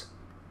boosters.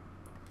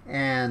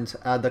 And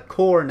the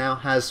core now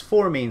has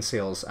 4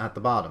 mainsails at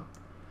the bottom.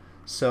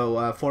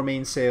 So 4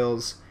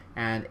 mainsails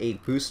and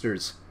 8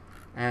 boosters.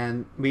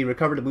 And we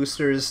recovered the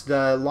boosters.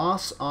 The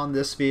loss on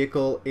this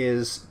vehicle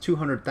is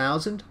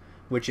 200,000,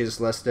 which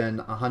is less than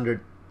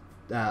 100.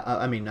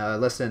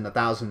 Less than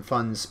 1,000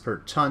 funds per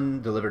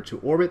ton delivered to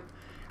orbit,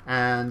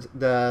 and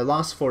the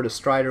loss for the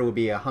Strider will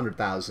be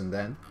 100,000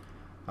 then,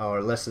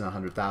 or less than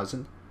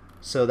 100,000.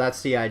 So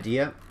that's the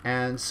idea.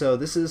 And so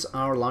this is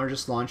our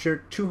largest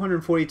launcher.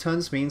 240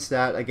 tons means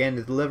that again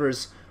it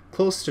delivers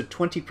close to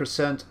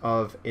 20%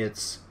 of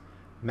its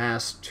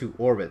mass to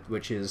orbit,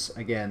 which is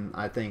again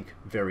I think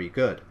very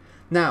good.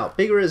 Now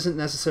bigger isn't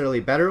necessarily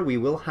better. We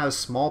will have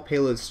small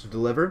payloads to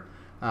deliver,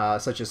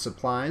 such as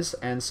supplies,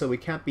 and so we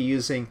can't be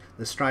using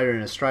the Strider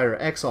and a Strider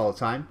X all the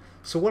time.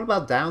 So what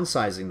about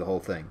downsizing the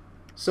whole thing?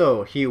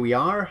 So here we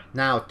are,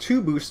 now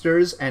 2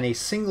 boosters and a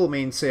single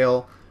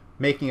mainsail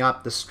making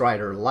up the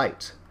Strider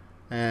Light.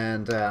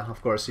 And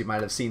of course you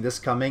might have seen this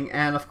coming,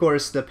 and of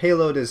course the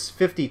payload is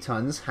 50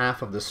 tons,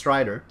 half of the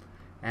Strider,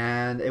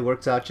 and it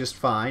works out just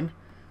fine.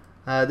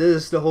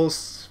 This is the whole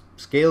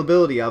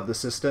scalability of the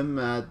system.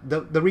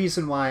 The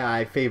reason why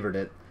I favored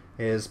it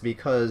is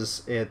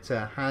because it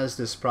has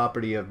this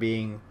property of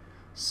being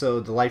so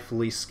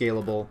delightfully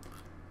scalable,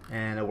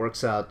 and it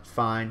works out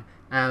fine.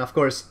 And of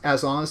course,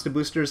 as long as the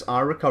boosters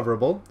are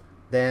recoverable,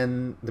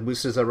 then the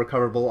boosters are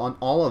recoverable on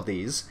all of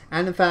these.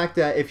 And in fact,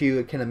 if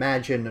you can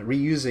imagine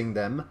reusing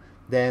them,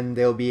 then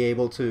they'll be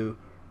able to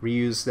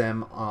reuse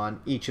them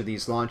on each of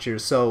these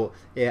launchers. So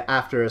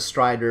after a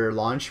Strider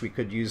launch, we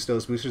could use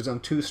those boosters on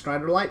 2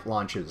 Strider Light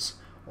launches,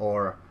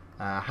 or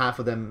half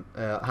of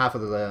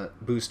the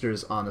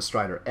boosters on the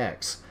Strider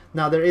X.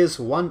 Now there is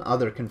one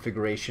other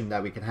configuration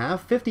that we can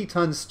have. 50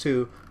 tons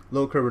to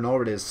low Kerbal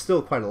orbit is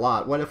still quite a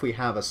lot. What if we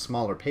have a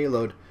smaller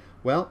payload?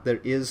 Well, there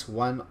is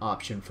one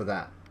option for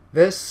that.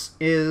 This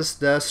is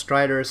the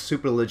Strider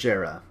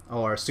Superleggera,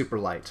 or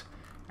Superlight,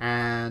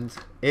 and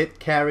it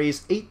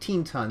carries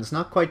 18 tons,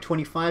 not quite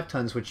 25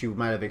 tons, which you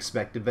might have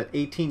expected, but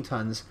 18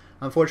 tons.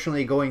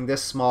 Unfortunately, going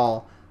this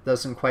small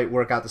doesn't quite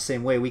work out the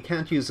same way. We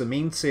can't use a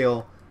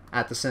mainsail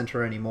at the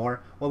center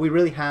anymore. What we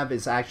really have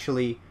is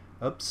actually,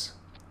 oops,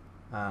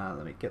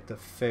 let me get the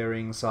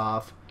fairings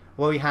off.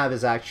 What we have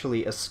is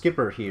actually a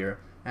skipper here,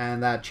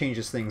 and that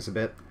changes things a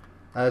bit.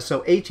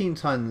 So 18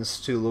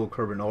 tons to low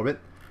Kerbal orbit,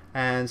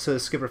 and so the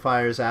skipper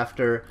fires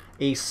after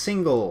a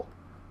single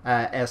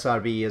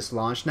SRB is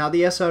launched. Now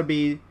the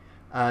SRB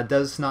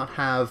does not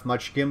have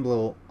much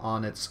gimbal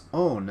on its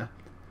own,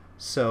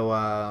 so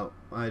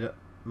I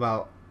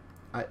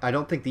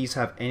don't think these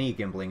have any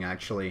gimbaling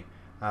actually.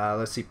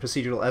 Let's see,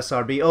 procedural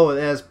SRB. Oh,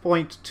 it has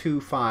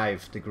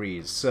 0.25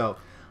 degrees. So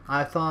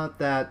I thought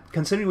that,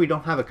 considering we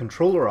don't have a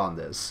controller on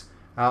this,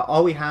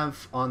 all we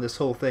have on this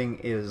whole thing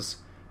is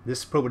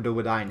this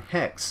probodobodyne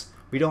hex.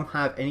 We don't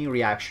have any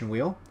reaction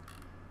wheel.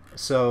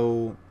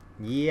 So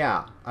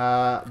yeah,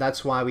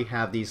 that's why we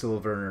have these little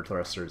vernier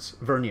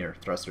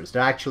thrusters.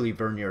 They're actually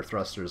vernier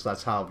thrusters.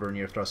 That's how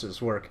vernier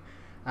thrusters work.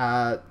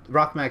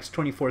 Rockmax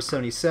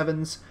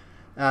 2477s.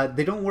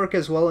 They don't work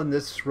as well in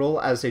this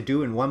role as they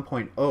do in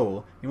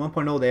 1.0. In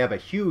 1.0 they have a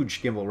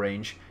huge gimbal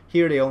range.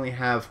 Here they only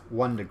have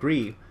 1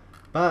 degree,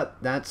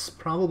 but that's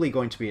probably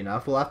going to be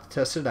enough. We'll have to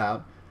test it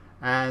out.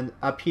 And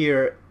up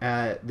here,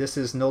 this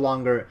is no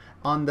longer,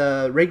 on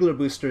the regular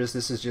boosters,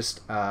 this is just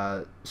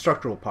a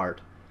structural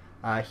part.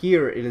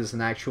 Here it is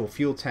an actual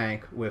fuel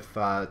tank with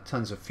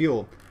tons of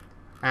fuel.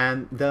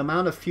 And the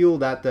amount of fuel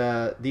that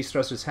these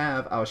thrusters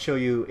have, I'll show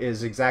you,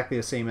 is exactly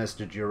the same as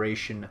the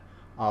duration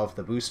of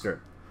the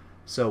booster.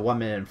 So 1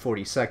 minute and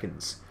 40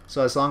 seconds.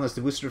 So as long as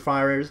the booster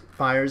fires,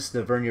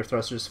 the vernier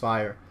thrusters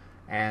fire,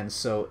 and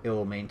so it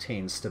will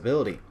maintain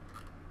stability.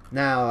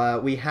 Now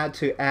we had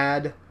to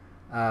add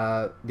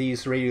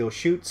these radial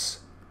chutes.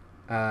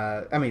 We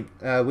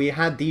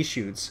had these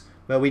chutes,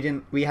 but we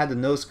didn't. We had the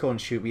nose cone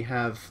chute. We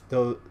have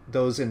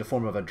those in the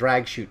form of a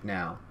drag chute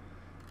now,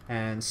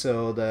 and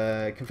so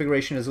the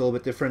configuration is a little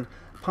bit different.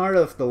 Part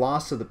of the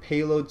loss of the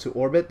payload to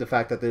orbit, the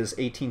fact that there's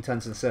 18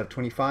 tons instead of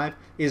 25,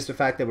 is the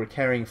fact that we're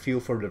carrying fuel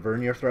for the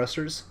vernier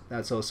thrusters.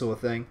 That's also a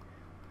thing.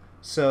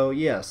 So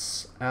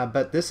yes,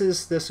 but this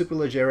is the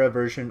Superleggera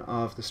version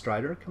of the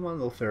Strider. Come on,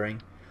 little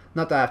fairing.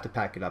 Not that I have to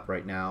pack it up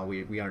right now.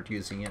 We aren't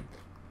using it.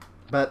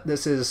 But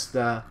this is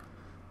the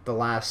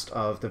last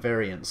of the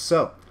variants.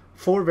 So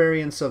 4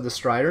 variants of the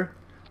Strider.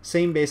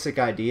 Same basic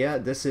idea.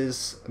 This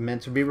is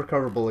meant to be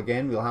recoverable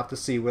again. We'll have to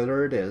see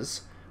whether it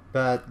is.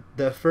 But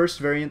the first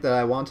variant that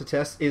I want to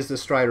test is the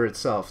Strider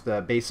itself,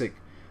 the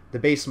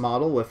base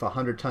model with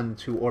 100 ton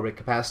to orbit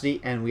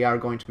capacity, and we are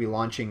going to be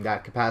launching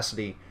that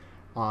capacity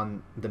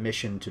on the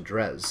mission to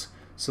Dres.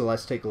 So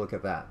let's take a look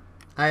at that.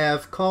 I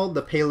have called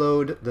the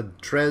payload the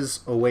Dres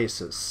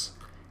Oasis,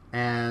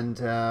 and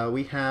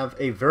we have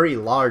a very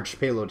large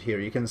payload here.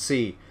 You can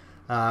see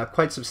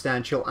quite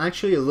substantial,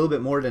 actually a little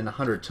bit more than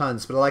 100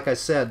 tons, but like I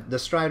said, the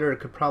Strider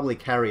could probably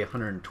carry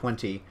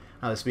 120.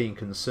 I was being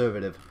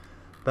conservative.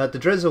 But the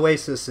Dres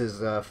Oasis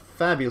is a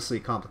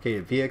fabulously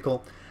complicated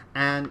vehicle,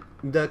 and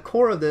the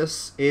core of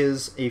this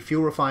is a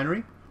fuel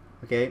refinery.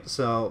 Okay,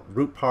 so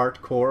root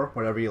part, core,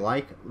 whatever you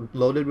like,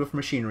 loaded with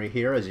machinery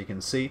here, as you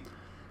can see.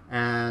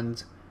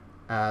 and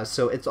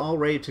so it's all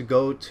ready to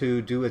go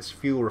to do its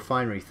fuel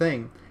refinery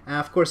thing. And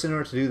of course, in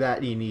order to do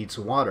that, it needs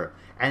water,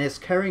 and it's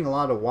carrying a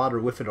lot of water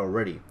with it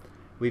already.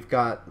 We've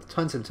got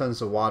tons and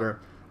tons of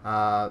water,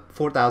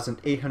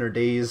 4,800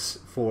 days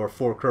for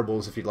 4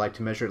 Kerbals if you'd like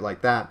to measure it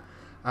like that.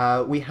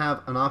 We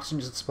have an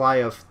oxygen supply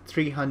of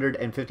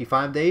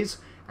 355 days,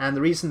 and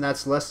the reason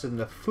that's less than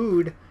the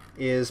food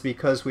is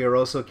because we are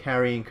also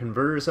carrying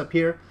converters up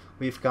here.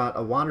 We've got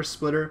a water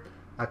splitter,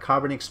 a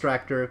carbon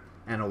extractor,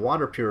 and a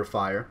water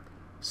purifier.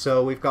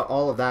 So we've got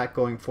all of that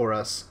going for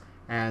us,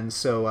 and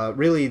so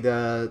really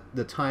the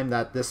time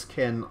that this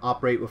can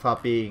operate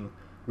without being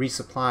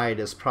resupplied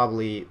is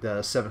probably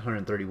the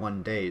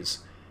 731 days.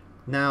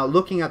 Now,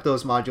 looking at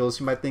those modules,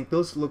 you might think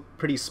those look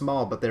pretty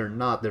small, but they're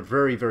not. They're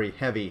very, very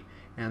heavy,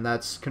 and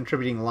that's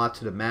contributing a lot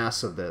to the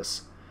mass of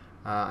this.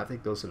 I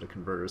think those are the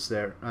converters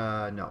there.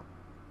 No.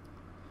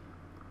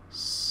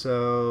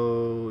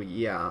 So,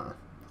 yeah.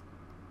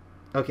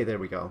 Okay, there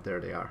we go. There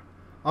they are.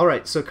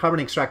 Alright, so carbon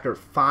extractor,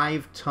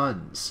 5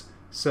 tons.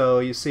 So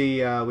you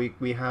see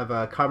we have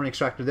a carbon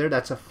extractor there.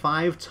 That's a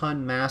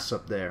 5-ton mass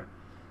up there.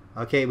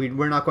 Okay,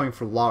 we're not going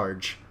for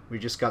large. We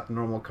just got the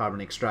normal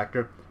carbon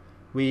extractor.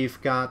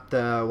 We've got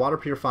the water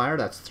purifier,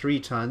 that's 3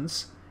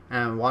 tons,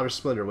 and water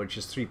splitter, which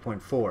is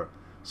 3.4.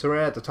 So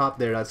right at the top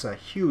there, that's a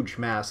huge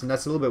mass, and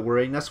that's a little bit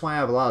worrying. That's why I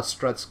have a lot of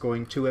struts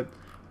going to it,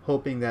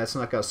 hoping that it's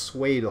not going to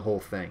sway the whole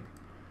thing.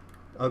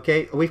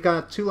 Okay, we've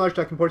got 2 large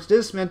docking ports.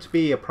 This is meant to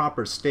be a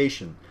proper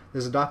station.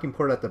 There's a docking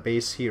port at the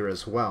base here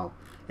as well.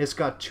 It's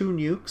got 2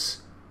 nukes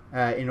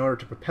in order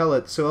to propel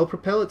it, so it'll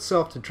propel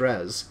itself to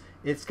Dres.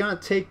 It's going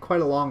to take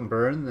quite a long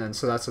burn, and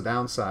so that's a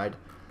downside.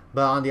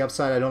 But on the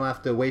upside, I don't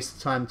have to waste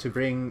the time to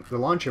bring the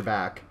launcher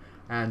back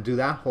and do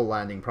that whole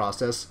landing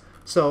process.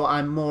 So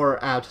I'm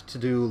more apt to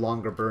do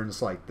longer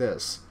burns like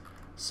this.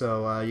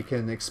 So you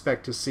can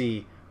expect to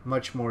see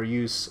much more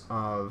use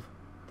of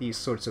these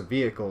sorts of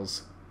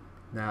vehicles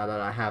now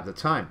that I have the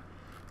time.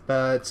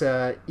 But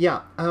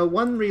yeah,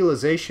 one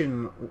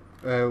realization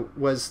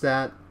was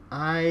that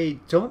I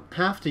don't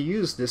have to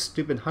use this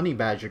stupid Honey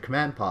Badger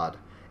command pod.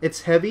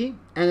 It's heavy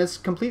and it's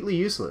completely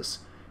useless.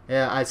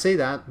 I say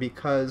that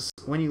because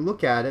when you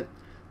look at it,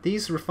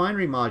 these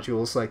refinery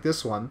modules like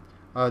this one,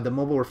 the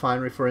mobile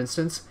refinery for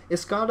instance,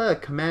 it's got a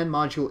command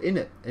module in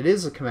it. It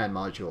is a command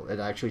module. It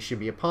actually should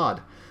be a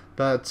pod.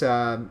 But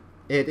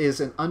it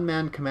is an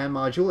unmanned command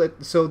module,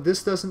 so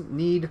this doesn't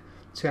need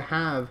to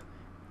have,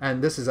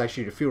 and this is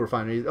actually the fuel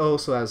refinery, it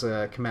also has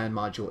a command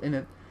module in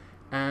it,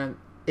 and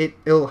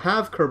it'll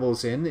have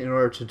Kerbals in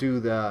order to do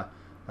the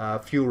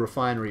fuel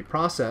refinery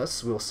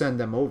process. We'll send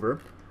them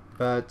over,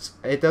 but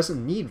it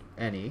doesn't need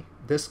any.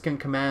 This can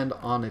command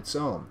on its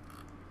own.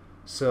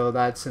 So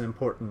that's an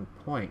important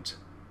point.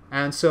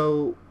 And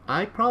so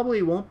I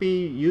probably won't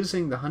be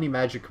using the Honey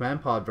Badger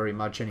command pod very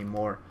much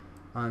anymore,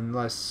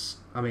 unless,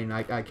 I mean,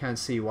 I can't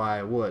see why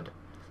I would.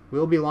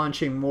 We'll be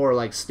launching more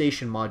like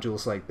station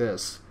modules like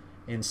this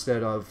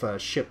instead of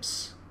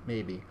ships,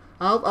 maybe.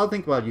 I'll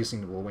think about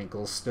using the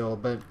Bullwinkles still,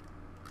 but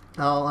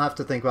I'll have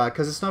to think about it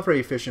because it's not very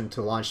efficient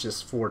to launch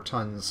this 4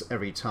 tons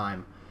every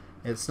time.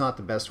 It's not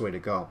the best way to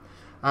go.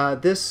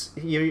 This,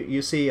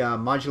 you see a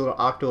modular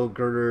octo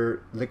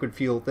girder liquid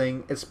fuel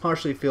thing. It's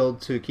partially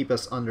filled to keep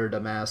us under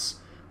the mass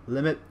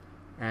limit,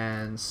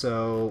 and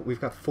so we've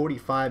got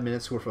 45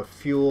 minutes worth of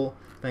fuel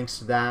thanks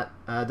to that.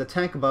 The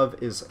tank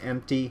above is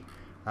empty.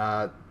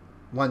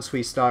 Once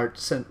we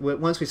send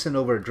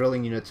over a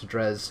drilling unit to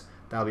Dres,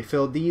 that'll be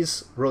filled.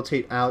 These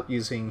rotate out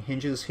using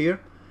hinges here,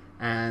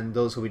 and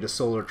those will be the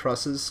solar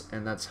trusses,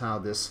 and that's how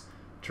this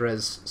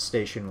Dres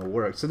station will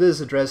work. So this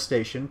is a Dres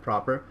station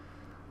proper.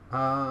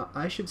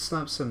 I should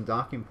slap some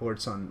docking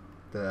ports on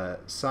the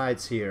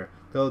sides here,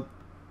 though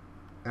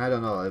I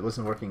don't know, it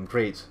wasn't working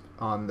great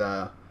on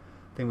the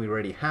thing we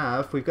already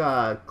have. We've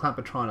got a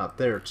Clampatron up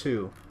there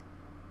too.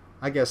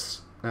 I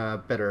guess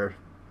better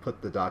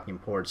put the docking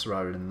ports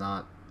rather than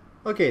not.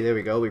 Okay, there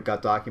we go. We've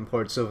got docking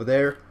ports over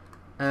there,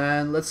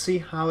 and let's see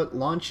how it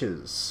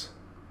launches.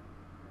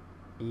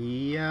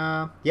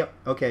 Yeah, yep,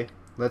 okay.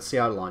 Let's see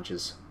how it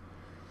launches.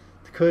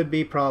 Could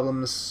be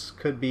problems,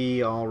 could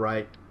be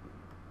alright.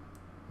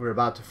 We're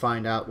about to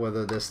find out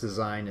whether this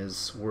design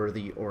is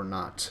worthy or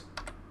not.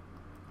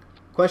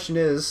 Question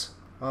is,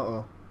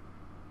 I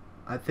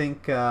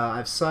think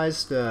I've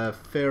sized the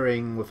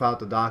fairing without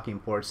the docking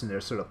ports and they're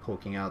sort of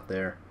poking out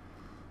there.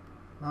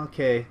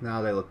 Okay,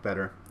 now they look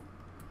better.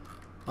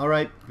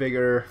 Alright,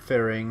 bigger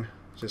fairing,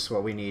 just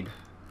what we need.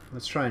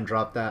 Let's try and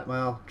drop that.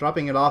 Well,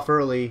 dropping it off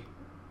early,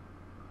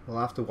 we'll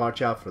have to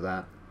watch out for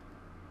that.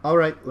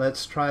 Alright,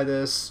 let's try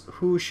this.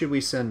 Who should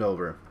we send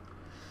over?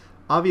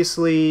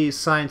 Obviously,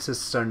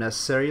 scientists are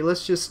necessary.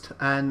 Let's just,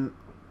 and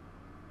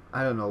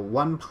I don't know,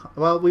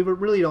 well, we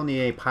really don't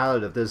need a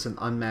pilot if there's an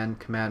unmanned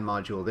command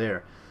module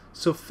there.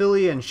 So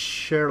Philly and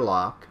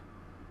Sherlock,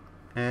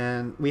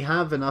 and we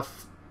have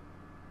enough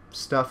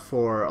stuff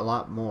for a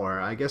lot more.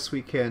 I guess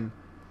we can,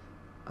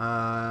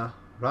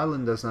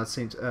 Ryland does not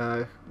seem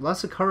to,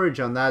 lots of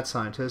courage on that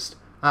scientist.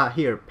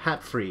 Here,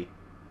 Pat Free.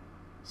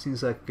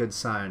 Seems like a good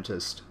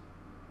scientist.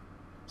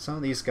 Some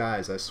of these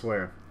guys, I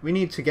swear. We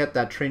need to get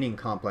that training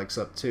complex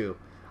up too.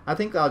 I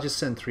think I'll just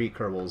send 3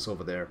 Kerbals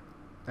over there.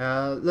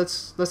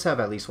 Let's have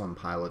at least 1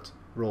 pilot.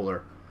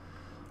 Roller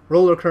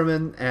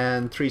crewman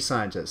and 3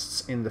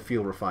 scientists in the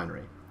fuel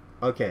refinery.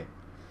 Okay.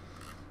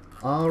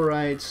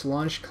 Alright,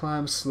 launch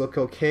clamps look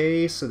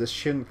okay, so this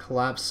shouldn't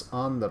collapse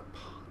on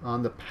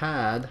the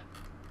pad.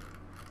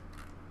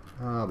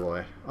 Oh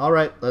boy.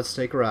 Alright, let's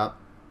take her out.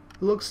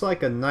 Looks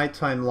like a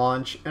nighttime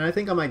launch, and I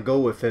think I might go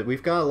with it.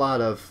 We've got a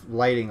lot of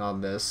lighting on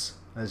this,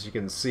 as you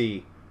can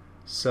see.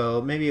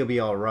 So maybe it'll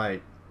be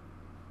alright.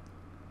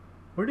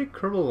 Where did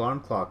Kerbal alarm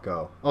clock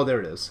go? Oh,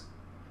 there it is.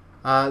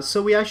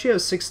 So we actually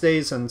have 6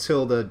 days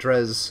until the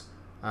Dres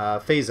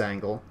phase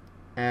angle,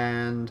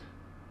 and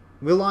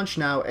we'll launch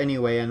now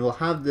anyway, and we'll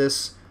have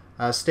this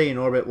stay in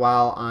orbit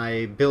while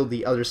I build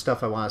the other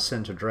stuff I want to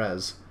send to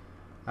Dres.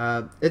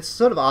 It's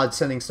sort of odd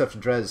sending stuff to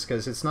Dres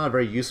because it's not a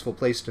very useful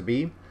place to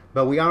be,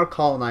 but we are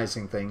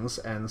colonizing things,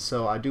 and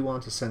so I do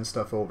want to send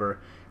stuff over,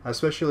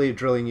 especially a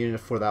drilling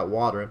unit for that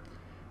water,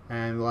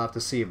 and we'll have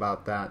to see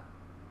about that.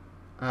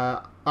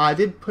 I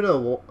did put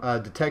a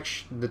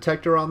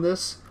detector on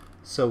this,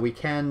 so we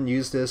can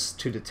use this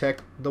to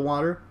detect the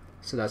water,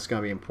 so that's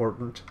going to be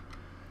important.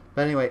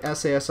 But anyway,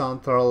 SAS on,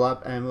 throttle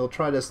up, and we'll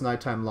try this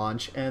nighttime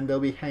launch, and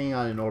they'll be hanging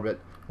out in orbit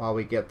while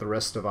we get the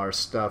rest of our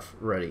stuff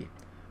ready.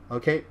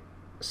 Okay,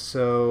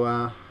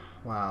 so,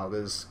 wow,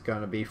 this is going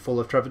to be full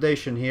of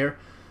trepidation here.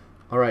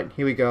 Alright,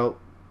 here we go.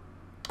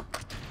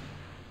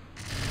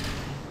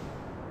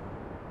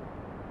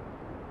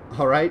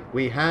 Alright,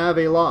 we have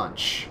a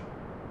launch.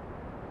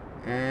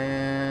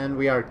 And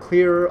we are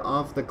clear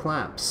of the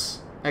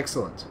clamps.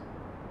 Excellent.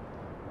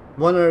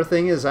 One other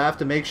thing is I have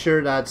to make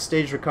sure that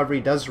stage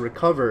recovery does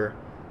recover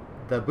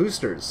the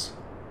boosters,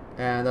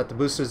 and that the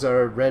boosters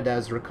are read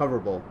as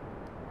recoverable.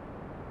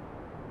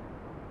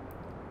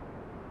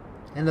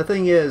 And the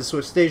thing is,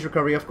 with stage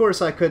recovery, of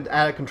course I could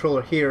add a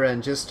controller here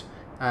and just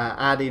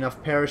add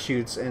enough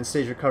parachutes, and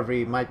stage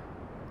recovery might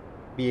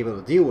be able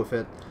to deal with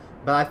it.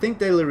 But I think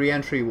daily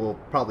reentry will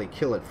probably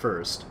kill it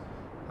first,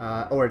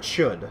 or it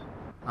should.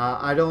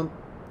 I don't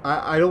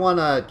want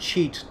to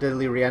cheat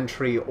daily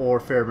reentry or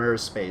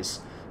FMRS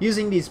space.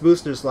 Using these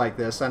boosters like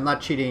this, I'm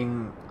not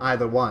cheating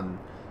either one.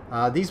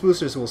 These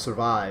boosters will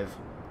survive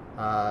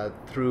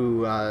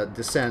through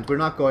descent. We're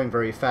not going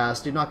very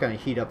fast. You're not going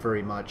to heat up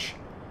very much.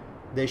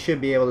 They should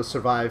be able to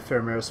survive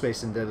FMRS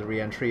space and daily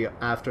reentry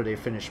after they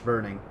finish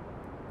burning.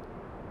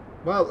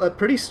 Well,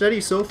 pretty steady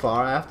so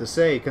far, I have to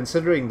say,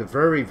 considering the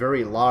very,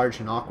 very large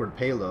and awkward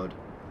payload.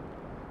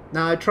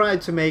 Now, I tried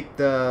to make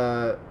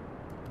the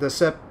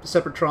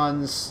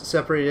separatrons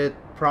separated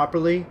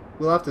properly.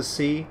 We'll have to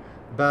see,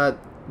 but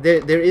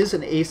there is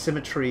an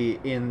asymmetry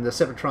in the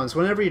separatrons.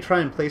 Whenever you try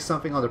and place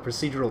something on the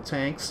procedural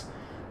tanks,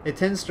 it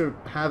tends to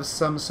have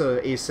some sort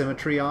of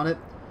asymmetry on it.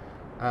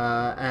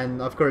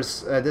 And of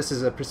course, this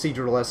is a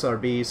procedural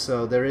SRB,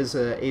 so there is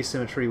an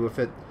asymmetry with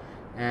it,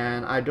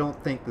 and I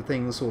don't think the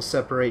things will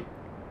separate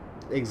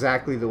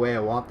exactly the way I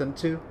want them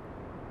to.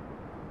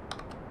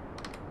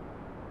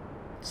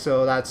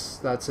 So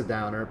that's a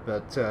downer,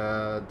 but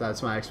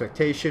that's my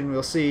expectation.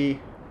 We'll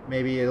see.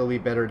 Maybe it'll be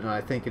better than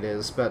I think it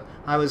is, but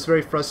I was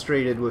very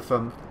frustrated with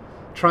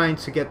trying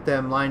to get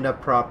them lined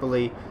up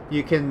properly.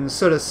 You can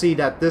sort of see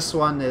that this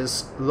one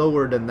is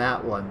lower than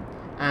that one,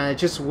 and it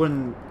just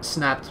wouldn't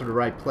snap to the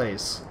right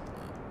place.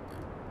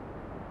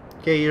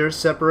 Okay, here's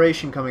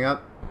separation coming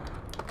up.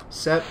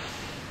 Set.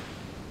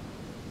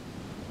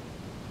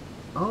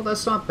 Oh,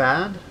 that's not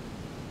bad.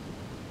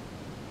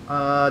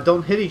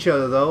 Don't hit each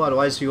other though,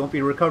 otherwise you won't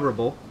be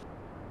recoverable.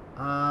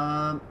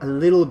 A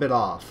little bit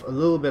off.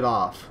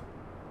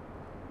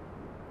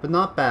 But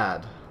not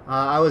bad.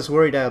 I was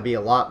worried I would be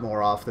a lot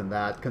more off than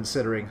that,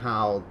 considering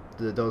how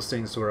those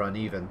things were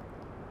uneven.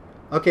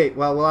 Okay,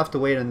 well, we'll have to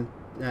wait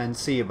and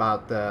see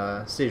about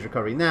the stage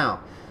recovery.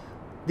 Now,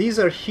 these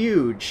are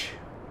huge,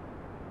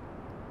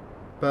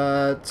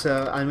 but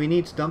and we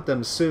need to dump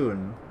them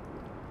soon.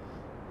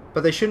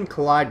 But they shouldn't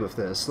collide with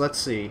this. Let's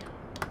see.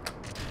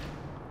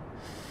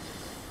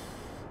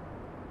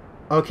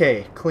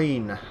 Okay,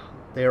 clean.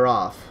 They're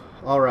off.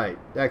 Alright,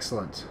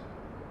 excellent.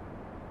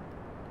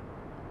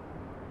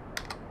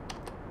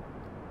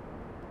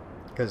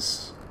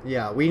 Because,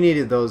 yeah, we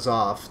needed those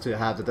off to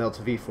have the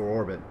Delta V for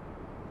orbit.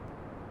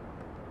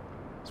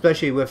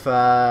 Especially with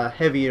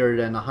heavier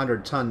than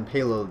 100-ton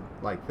payload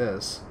like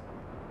this.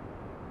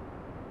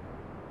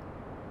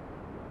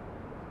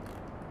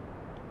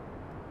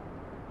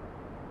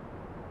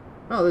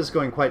 Oh, this is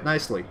going quite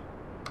nicely.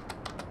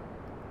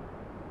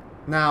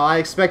 Now, I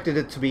expected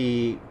it to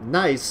be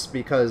nice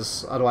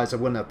because otherwise I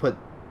wouldn't have put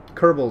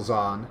Kerbals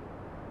on.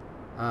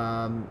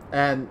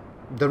 And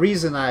the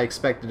reason I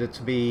expected it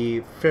to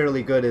be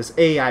fairly good is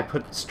A, I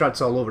put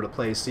struts all over the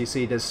place. You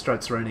see this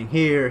struts running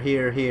here,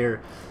 here,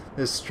 here.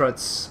 This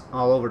struts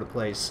all over the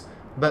place.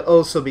 But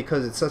also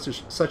because it's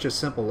such a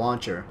simple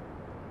launcher.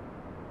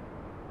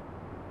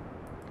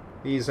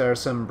 These are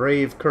some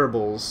brave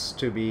Kerbals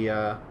to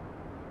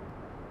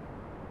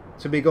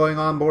be going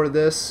on board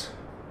this.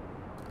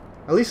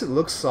 At least it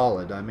looks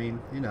solid. I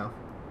mean, you know.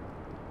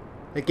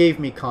 It gave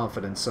me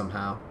confidence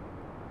somehow.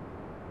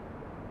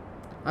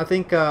 I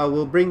think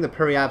we'll bring the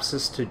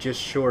periapsis to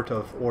just short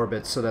of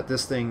orbit so that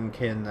this thing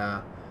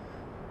can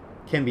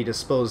be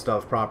disposed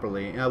of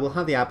properly. We'll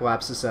have the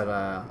apoapsis at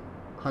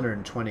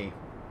 120.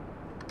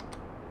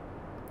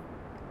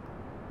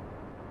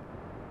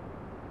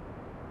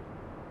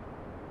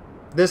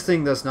 This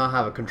thing does not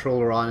have a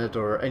controller on it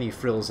or any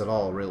frills at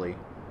all, really.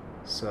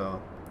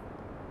 So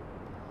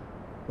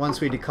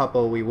once we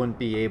decouple, we wouldn't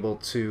be able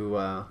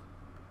to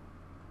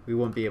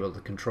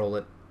control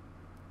it.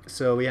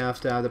 So we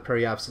have to have the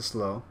periapsis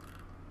low.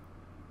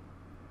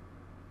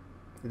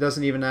 It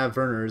doesn't even have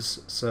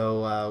Verners,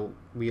 so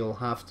we'll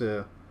have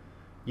to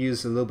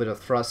use a little bit of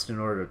thrust in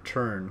order to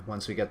turn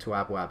once we get to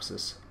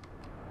apoapsis.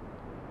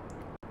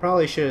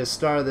 Probably should have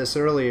started this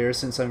earlier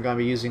since I'm going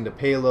to be using the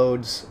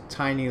payload's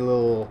tiny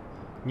little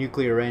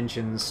nuclear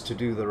engines to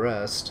do the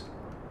rest.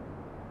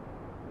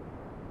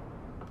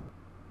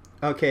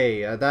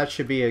 Okay, that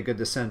should be a good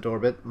descent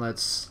orbit.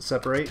 Let's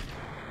separate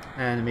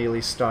and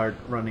immediately start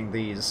running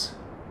these.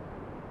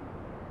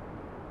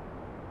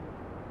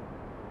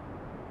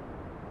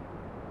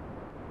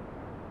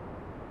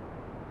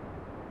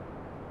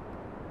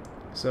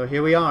 So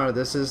here we are.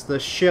 This is the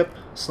ship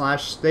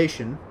slash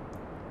station.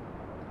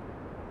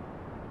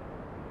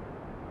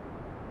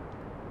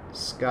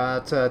 It's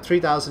got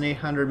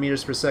 3,800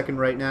 meters per second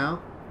right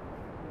now.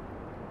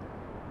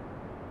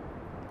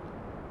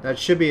 That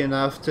should be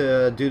enough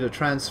to do the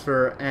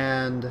transfer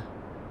and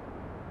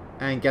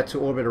get to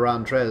orbit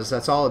around Dres.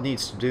 That's all it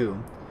needs to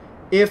do.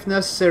 If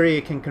necessary,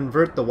 it can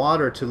convert the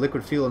water to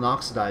liquid fuel and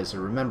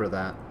oxidizer. Remember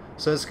that.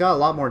 So it's got a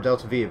lot more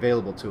delta V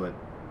available to it.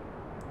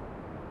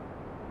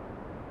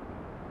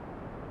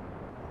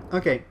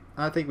 Okay,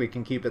 I think we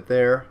can keep it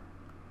there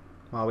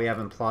while we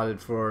haven't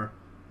plotted for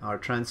our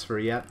transfer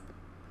yet.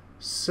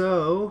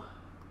 So,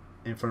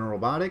 Infernal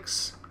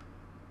Robotics.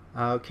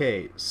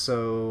 Okay,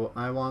 so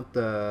I want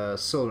the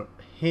solar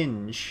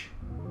hinge.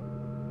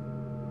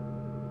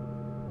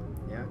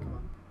 Yeah,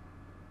 come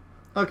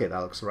on. Okay, that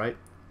looks right.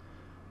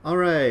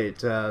 Alright,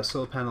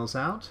 solar panels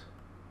out.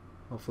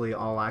 Hopefully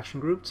all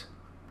action grouped.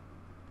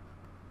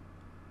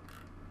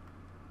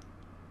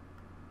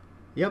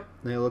 Yep,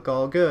 they look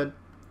all good.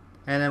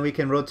 And then we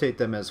can rotate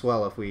them as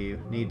well if we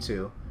need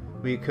to.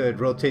 We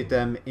could rotate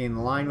them in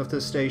line with the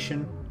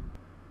station,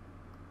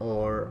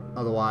 or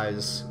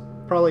otherwise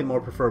probably more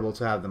preferable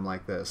to have them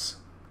like this.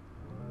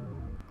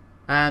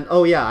 And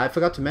oh yeah, I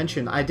forgot to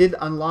mention, I did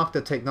unlock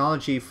the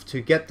technology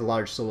to get the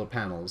large solar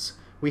panels.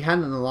 We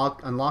hadn't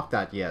unlocked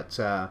that yet,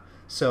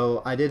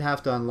 so I did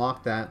have to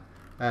unlock that.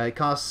 It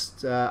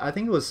cost, I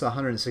think it was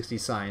 160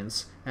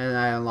 science, and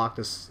I unlocked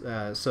this,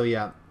 so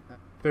yeah.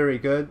 Very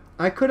good.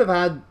 I could have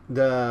had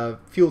the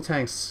fuel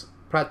tanks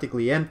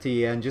practically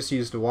empty and just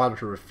used the water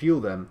to refuel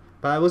them,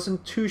 but I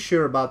wasn't too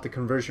sure about the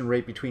conversion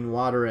rate between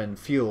water and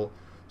fuel,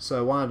 so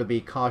I wanted to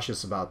be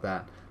cautious about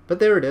that. But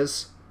there it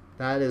is.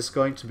 That is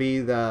going to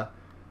be the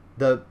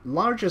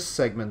largest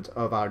segment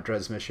of our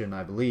Dres mission,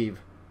 I believe.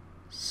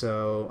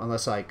 So,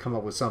 unless I come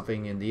up with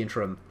something in the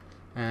interim.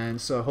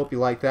 And so I hope you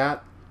like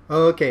that.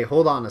 Okay,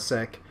 hold on a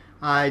sec.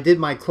 I did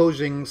my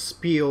closing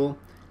spiel,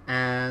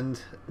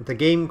 and the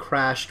game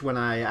crashed when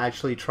I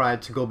actually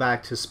tried to go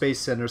back to Space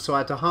Center, so I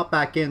had to hop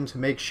back in to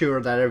make sure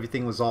that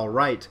everything was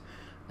alright.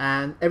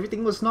 And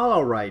everything was not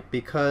alright,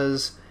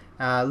 because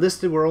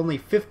listed were only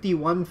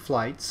 51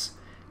 flights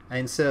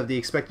instead of the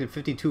expected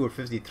 52 or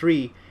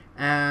 53,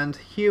 and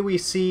here we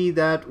see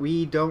that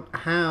we don't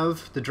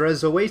have the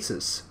Dres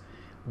Oasis.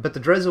 But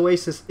the Dres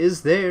Oasis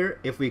is there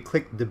if we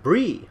click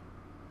debris.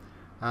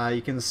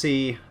 You can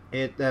see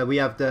it. We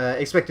have the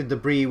expected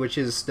debris, which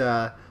is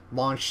the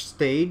launch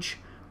stage,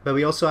 but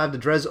we also have the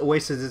Dres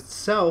Oasis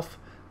itself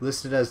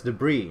listed as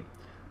debris.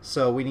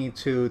 So we need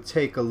to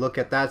take a look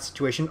at that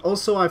situation.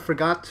 Also, I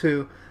forgot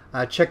to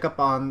check up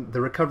on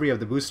the recovery of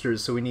the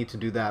boosters, so we need to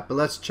do that. But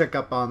let's check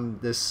up on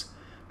this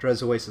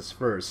Dres Oasis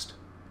first.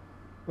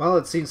 Well,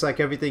 it seems like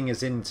everything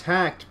is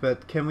intact,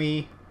 but can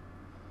we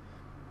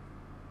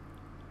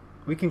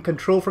can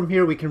control from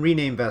here. We can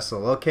rename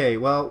vessel. Okay,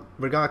 well,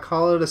 we're gonna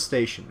call it a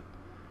station.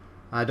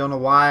 I don't know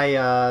why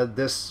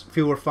this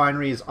fuel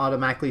refinery is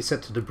automatically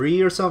set to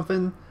debris or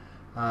something,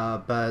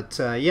 but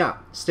yeah,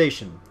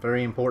 station,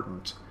 very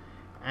important.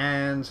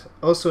 And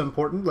also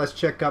important, let's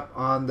check up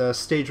on the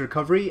stage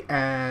recovery,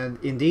 and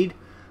indeed,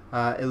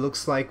 it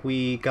looks like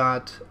we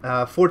got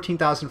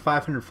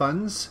 14,500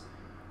 funds,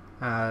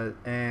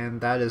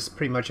 and that is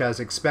pretty much as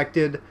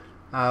expected.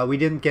 We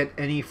didn't get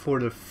any for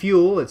the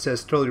fuel. It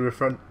says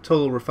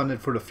total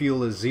refunded for the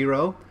fuel is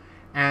 0.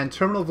 And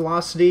terminal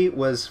velocity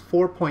was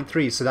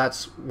 4.3, so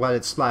that's what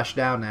it splashed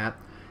down at.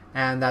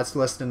 And that's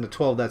less than the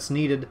 12 that's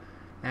needed,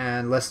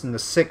 and less than the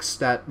 6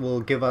 that will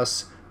give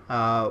us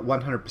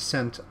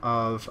 100%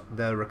 of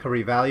the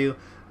recovery value.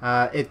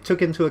 It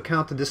took into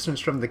account the distance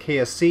from the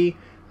KSC,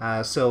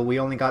 so we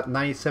only got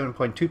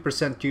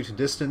 97.2% due to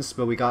distance,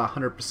 but we got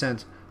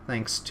 100%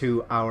 thanks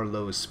to our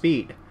low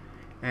speed.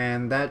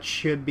 And that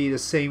should be the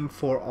same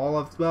for all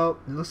of, well,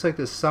 it looks like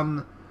there's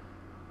some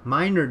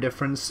minor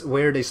difference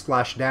where they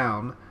splash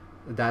down,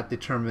 that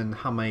determined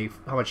how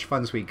much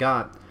funds we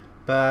got.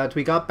 But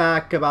we got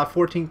back about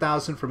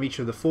 14,000 from each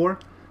of the 4,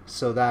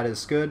 so that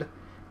is good.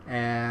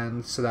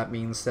 And so that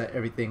means that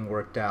everything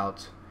worked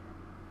out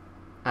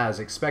as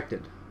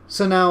expected.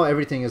 So now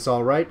everything is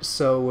alright,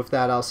 so with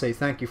that I'll say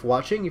thank you for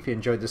watching. If you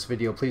enjoyed this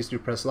video, please do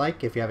press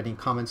like. If you have any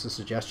comments or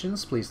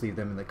suggestions, please leave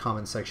them in the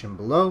comment section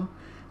below,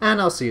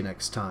 and I'll see you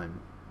next time.